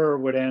the spur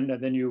would end,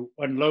 and then you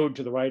unload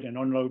to the right and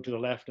unload to the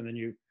left, and then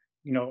you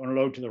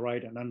unload to the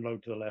right and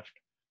unload to the left.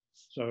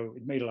 So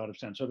it made a lot of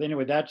sense. So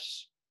anyway,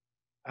 that's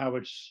how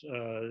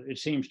it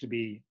seems to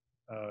be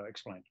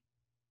explained.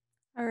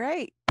 All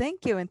right,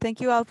 thank you, and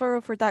thank you, Alvaro,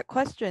 for that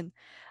question.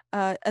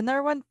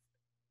 Another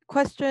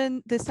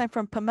question this time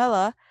from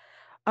Pamela.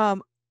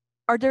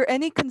 Are there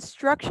any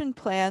construction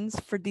plans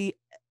for the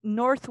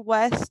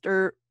northwest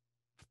or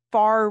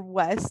far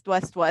west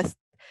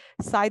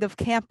side of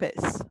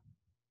campus?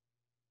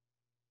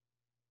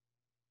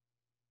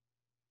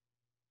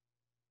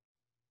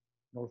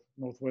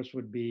 Northwest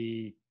would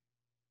be?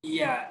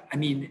 Yeah, I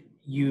mean,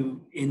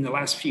 in the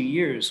last few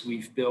years,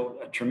 we've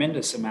built a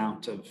tremendous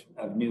amount of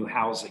new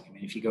housing. I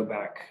mean, if you go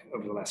back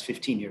over the last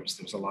 15 years,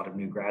 there's a lot of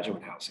new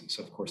graduate housing.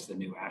 So of course, the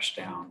new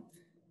Ashdown,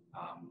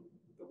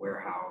 the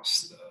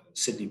warehouse, the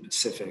Sydney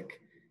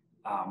Pacific.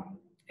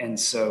 And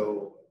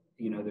so,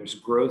 there's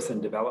growth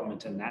and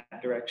development in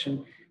that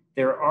direction.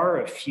 There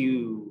are a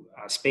few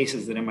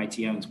spaces that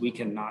MIT owns. We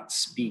cannot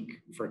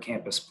speak for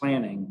campus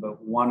planning,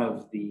 but one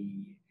of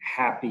the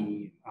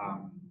happy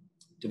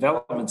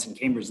developments in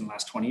Cambridge in the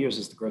last 20 years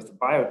is the growth of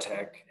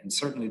biotech, and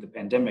certainly the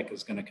pandemic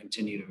is going to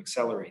continue to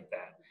accelerate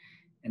that.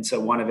 And so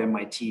one of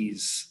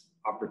MIT's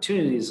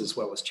opportunities as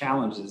well as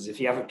challenges, if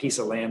you have a piece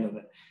of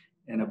land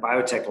and a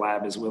biotech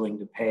lab is willing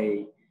to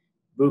pay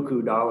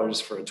buku dollars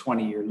for a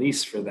 20-year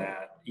lease for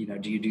that,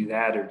 do you do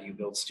that or do you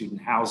build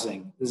student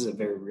housing? This is a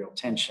very real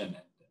tension.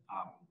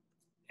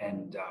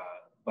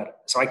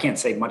 But so I can't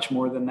say much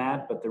more than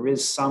that, but there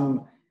is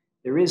some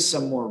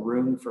more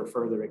room for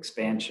further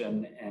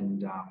expansion.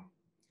 And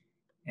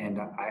And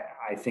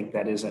I think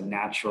that is a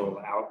natural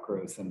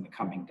outgrowth in the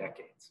coming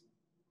decades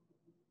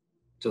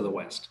to the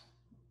west.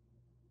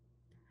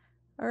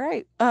 All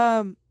right.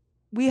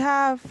 We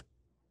have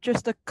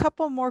just a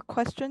couple more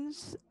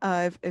questions,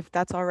 if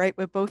that's all right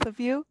with both of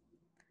you.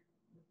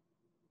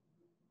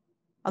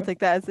 I'll take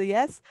that as a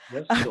yes.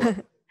 Yes, sure.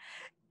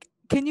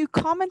 Can you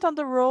comment on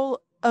the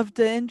role of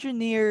the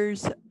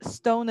engineers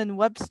Stone and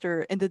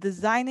Webster in the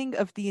designing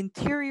of the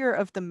interior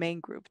of the main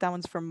group? That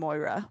one's from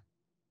Moira.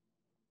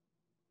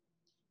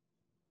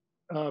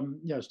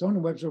 Yeah, Stone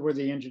and Webster were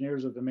the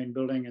engineers of the main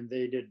building, and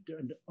they did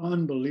an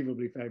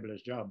unbelievably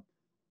fabulous job.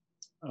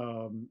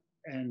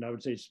 And I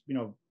would say, you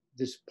know,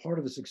 this part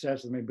of the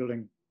success of the main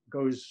building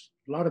goes,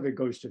 a lot of it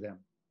goes to them.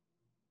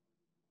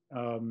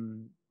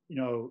 You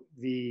know,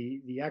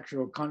 the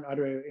actual,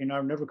 you know,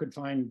 I never could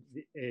find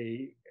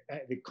the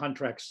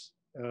contracts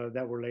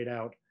that were laid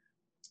out.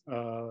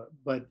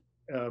 But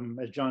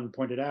as John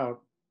pointed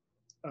out,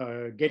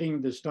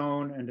 getting the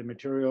stone and the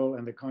material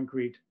and the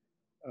concrete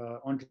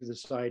onto the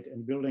site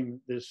and building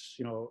this,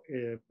 you know,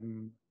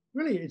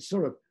 really it's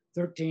sort of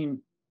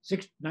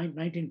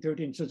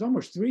 1913, so it's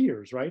almost 3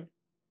 years, right?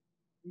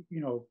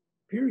 You know,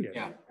 period.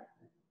 Yeah.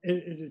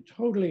 It's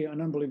totally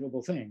an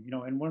unbelievable thing, you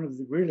know, and one of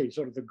the really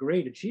sort of the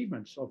great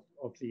achievements of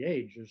the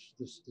age is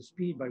the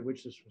speed by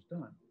which this was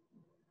done.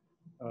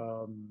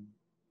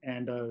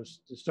 And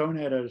Stone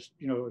had a,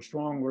 you know, a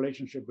strong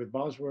relationship with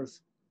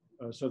Bosworth,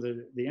 so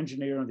the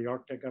engineer and the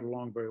architect got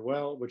along very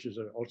well, which is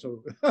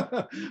also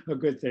a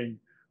good thing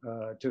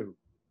too.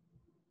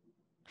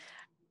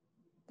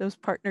 Those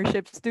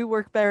partnerships do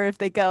work better if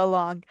they get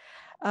along.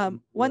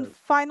 One Yes.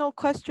 final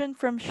question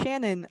from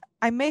Shannon.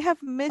 I may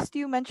have missed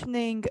you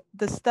mentioning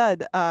the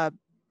stud,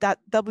 that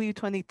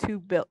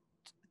W20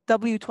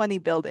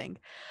 building.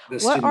 The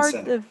What student are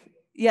center.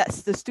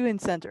 yes, the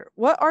student center.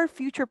 What are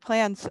future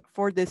plans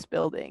for this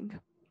building?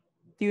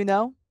 Do you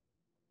know?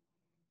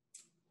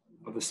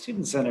 Well, the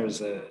student center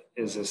is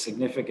a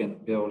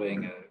significant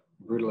building, a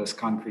brutalist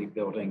concrete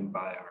building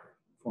by our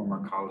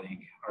former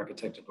colleague,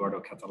 architect Eduardo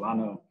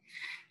Catalano.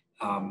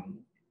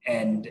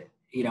 And,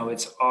 you know,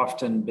 it's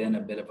often been a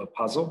bit of a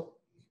puzzle.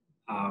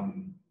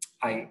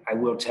 I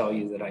will tell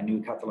you that I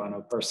knew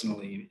Catalano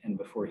personally, and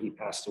before he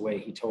passed away,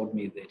 he told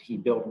me that he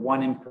built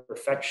one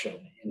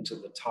imperfection into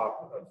the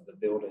top of the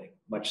building,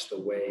 much the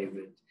way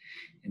that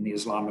in the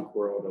Islamic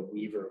world, a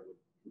weaver would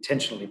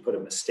intentionally put a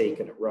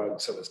mistake in a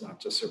rug so as not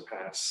to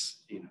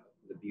surpass, you know,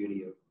 the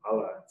beauty of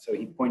Allah. So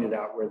he pointed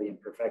out where the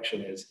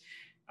imperfection is.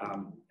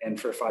 And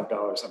for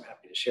 $5, I'm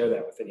happy to share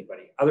that with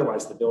anybody.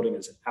 Otherwise, the building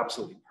is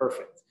absolutely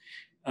perfect.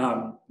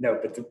 No,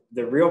 but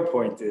the real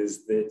point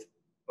is that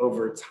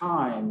over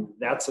time,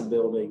 that's a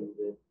building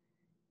that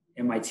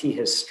MIT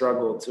has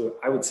struggled to,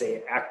 I would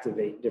say,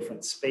 activate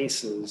different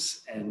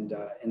spaces, and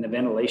the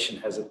ventilation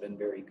hasn't been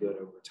very good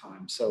over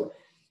time. So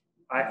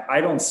I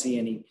don't see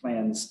any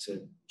plans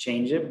to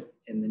change it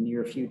in the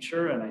near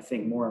future. And I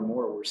think more and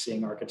more we're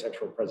seeing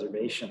architectural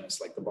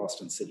preservationists like the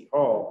Boston City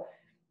Hall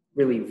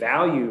really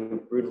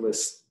value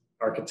brutalist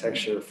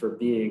architecture for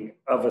being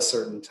of a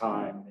certain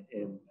time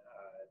in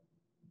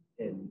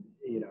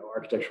you know,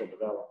 architectural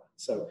development.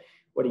 So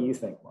what do you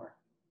think, Mark?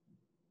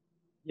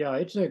 Yeah,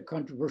 it's a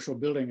controversial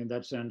building in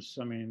that sense.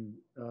 I mean,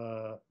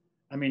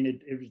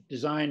 it was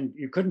designed,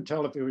 you couldn't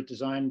tell if it was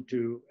designed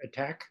to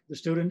attack the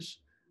students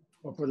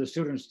or for the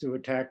students to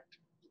attack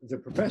the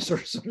professor,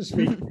 so to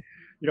speak.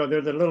 You know,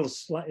 they're the little,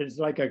 it's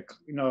like a,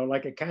 you know,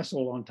 like a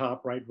castle on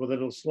top, right? With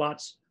little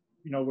slots,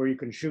 you know, where you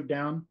can shoot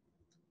down.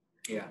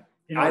 Yeah,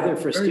 you know, either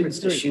for students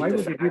to shoot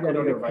the faculty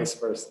or vice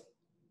versa.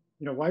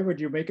 You know, why would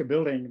you make a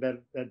building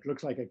that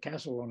looks like a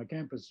castle on a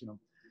campus, you know?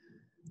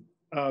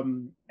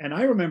 And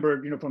I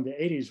remember, you know, from the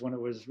 80s when it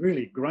was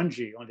really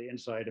grungy on the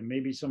inside, and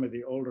maybe some of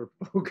the older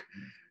folk,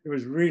 it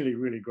was really,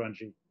 really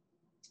grungy.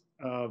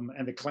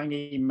 And the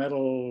clangy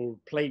metal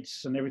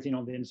plates and everything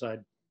on the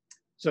inside.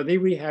 So they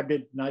rehabbed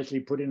it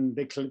nicely,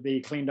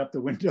 they cleaned up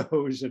the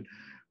windows and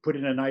put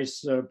in a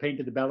nice,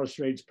 painted the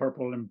balustrades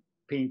purple and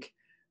pink,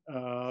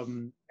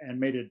 and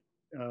made it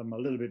a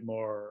little bit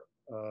more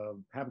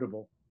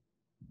habitable.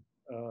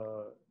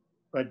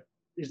 But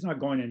it's not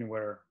going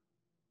anywhere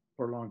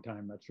for a long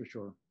time, that's for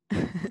sure.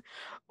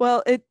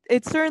 Well,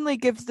 it certainly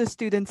gives the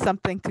students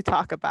something to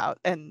talk about,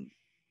 and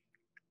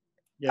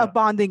a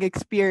bonding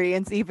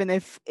experience, even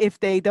if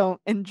they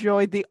don't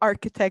enjoy the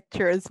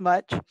architecture as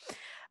much.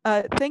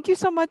 Thank you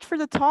so much for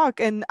the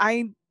talk. And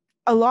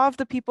a lot of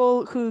the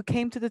people who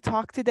came to the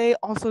talk today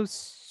also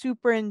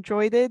super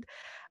enjoyed it.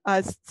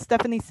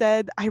 Stephanie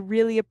said, I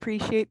really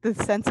appreciate the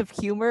sense of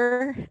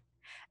humor.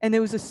 And it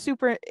was a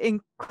super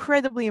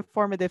incredibly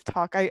informative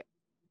talk.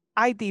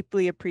 I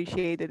deeply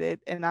appreciated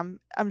it, and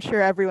I'm sure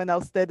everyone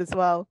else did as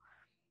well.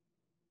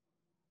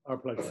 Our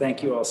pleasure.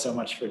 Thank you all so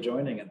much for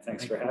joining, and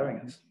thanks for having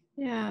us.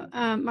 Yeah,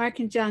 Mark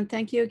and John,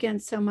 thank you again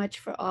so much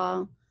for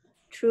all.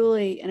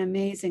 Truly an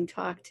amazing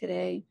talk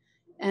today.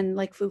 And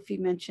like Fufi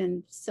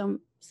mentioned, so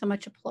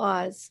much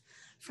applause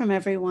from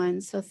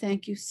everyone. So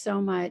thank you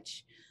so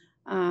much.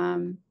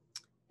 And,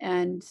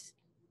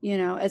 you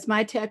know, as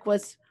my tech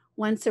was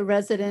once a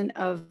resident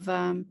of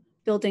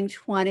Building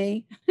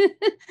 20,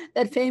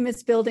 that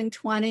famous Building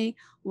 20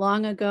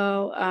 long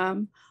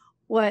ago.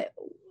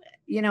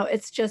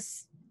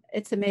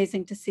 It's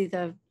amazing to see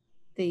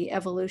the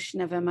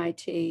evolution of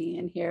MIT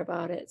and hear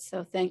about it.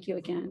 So thank you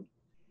again.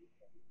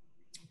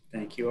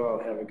 Thank you all.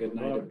 Have a good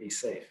night and be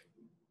safe.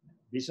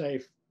 Be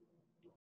safe.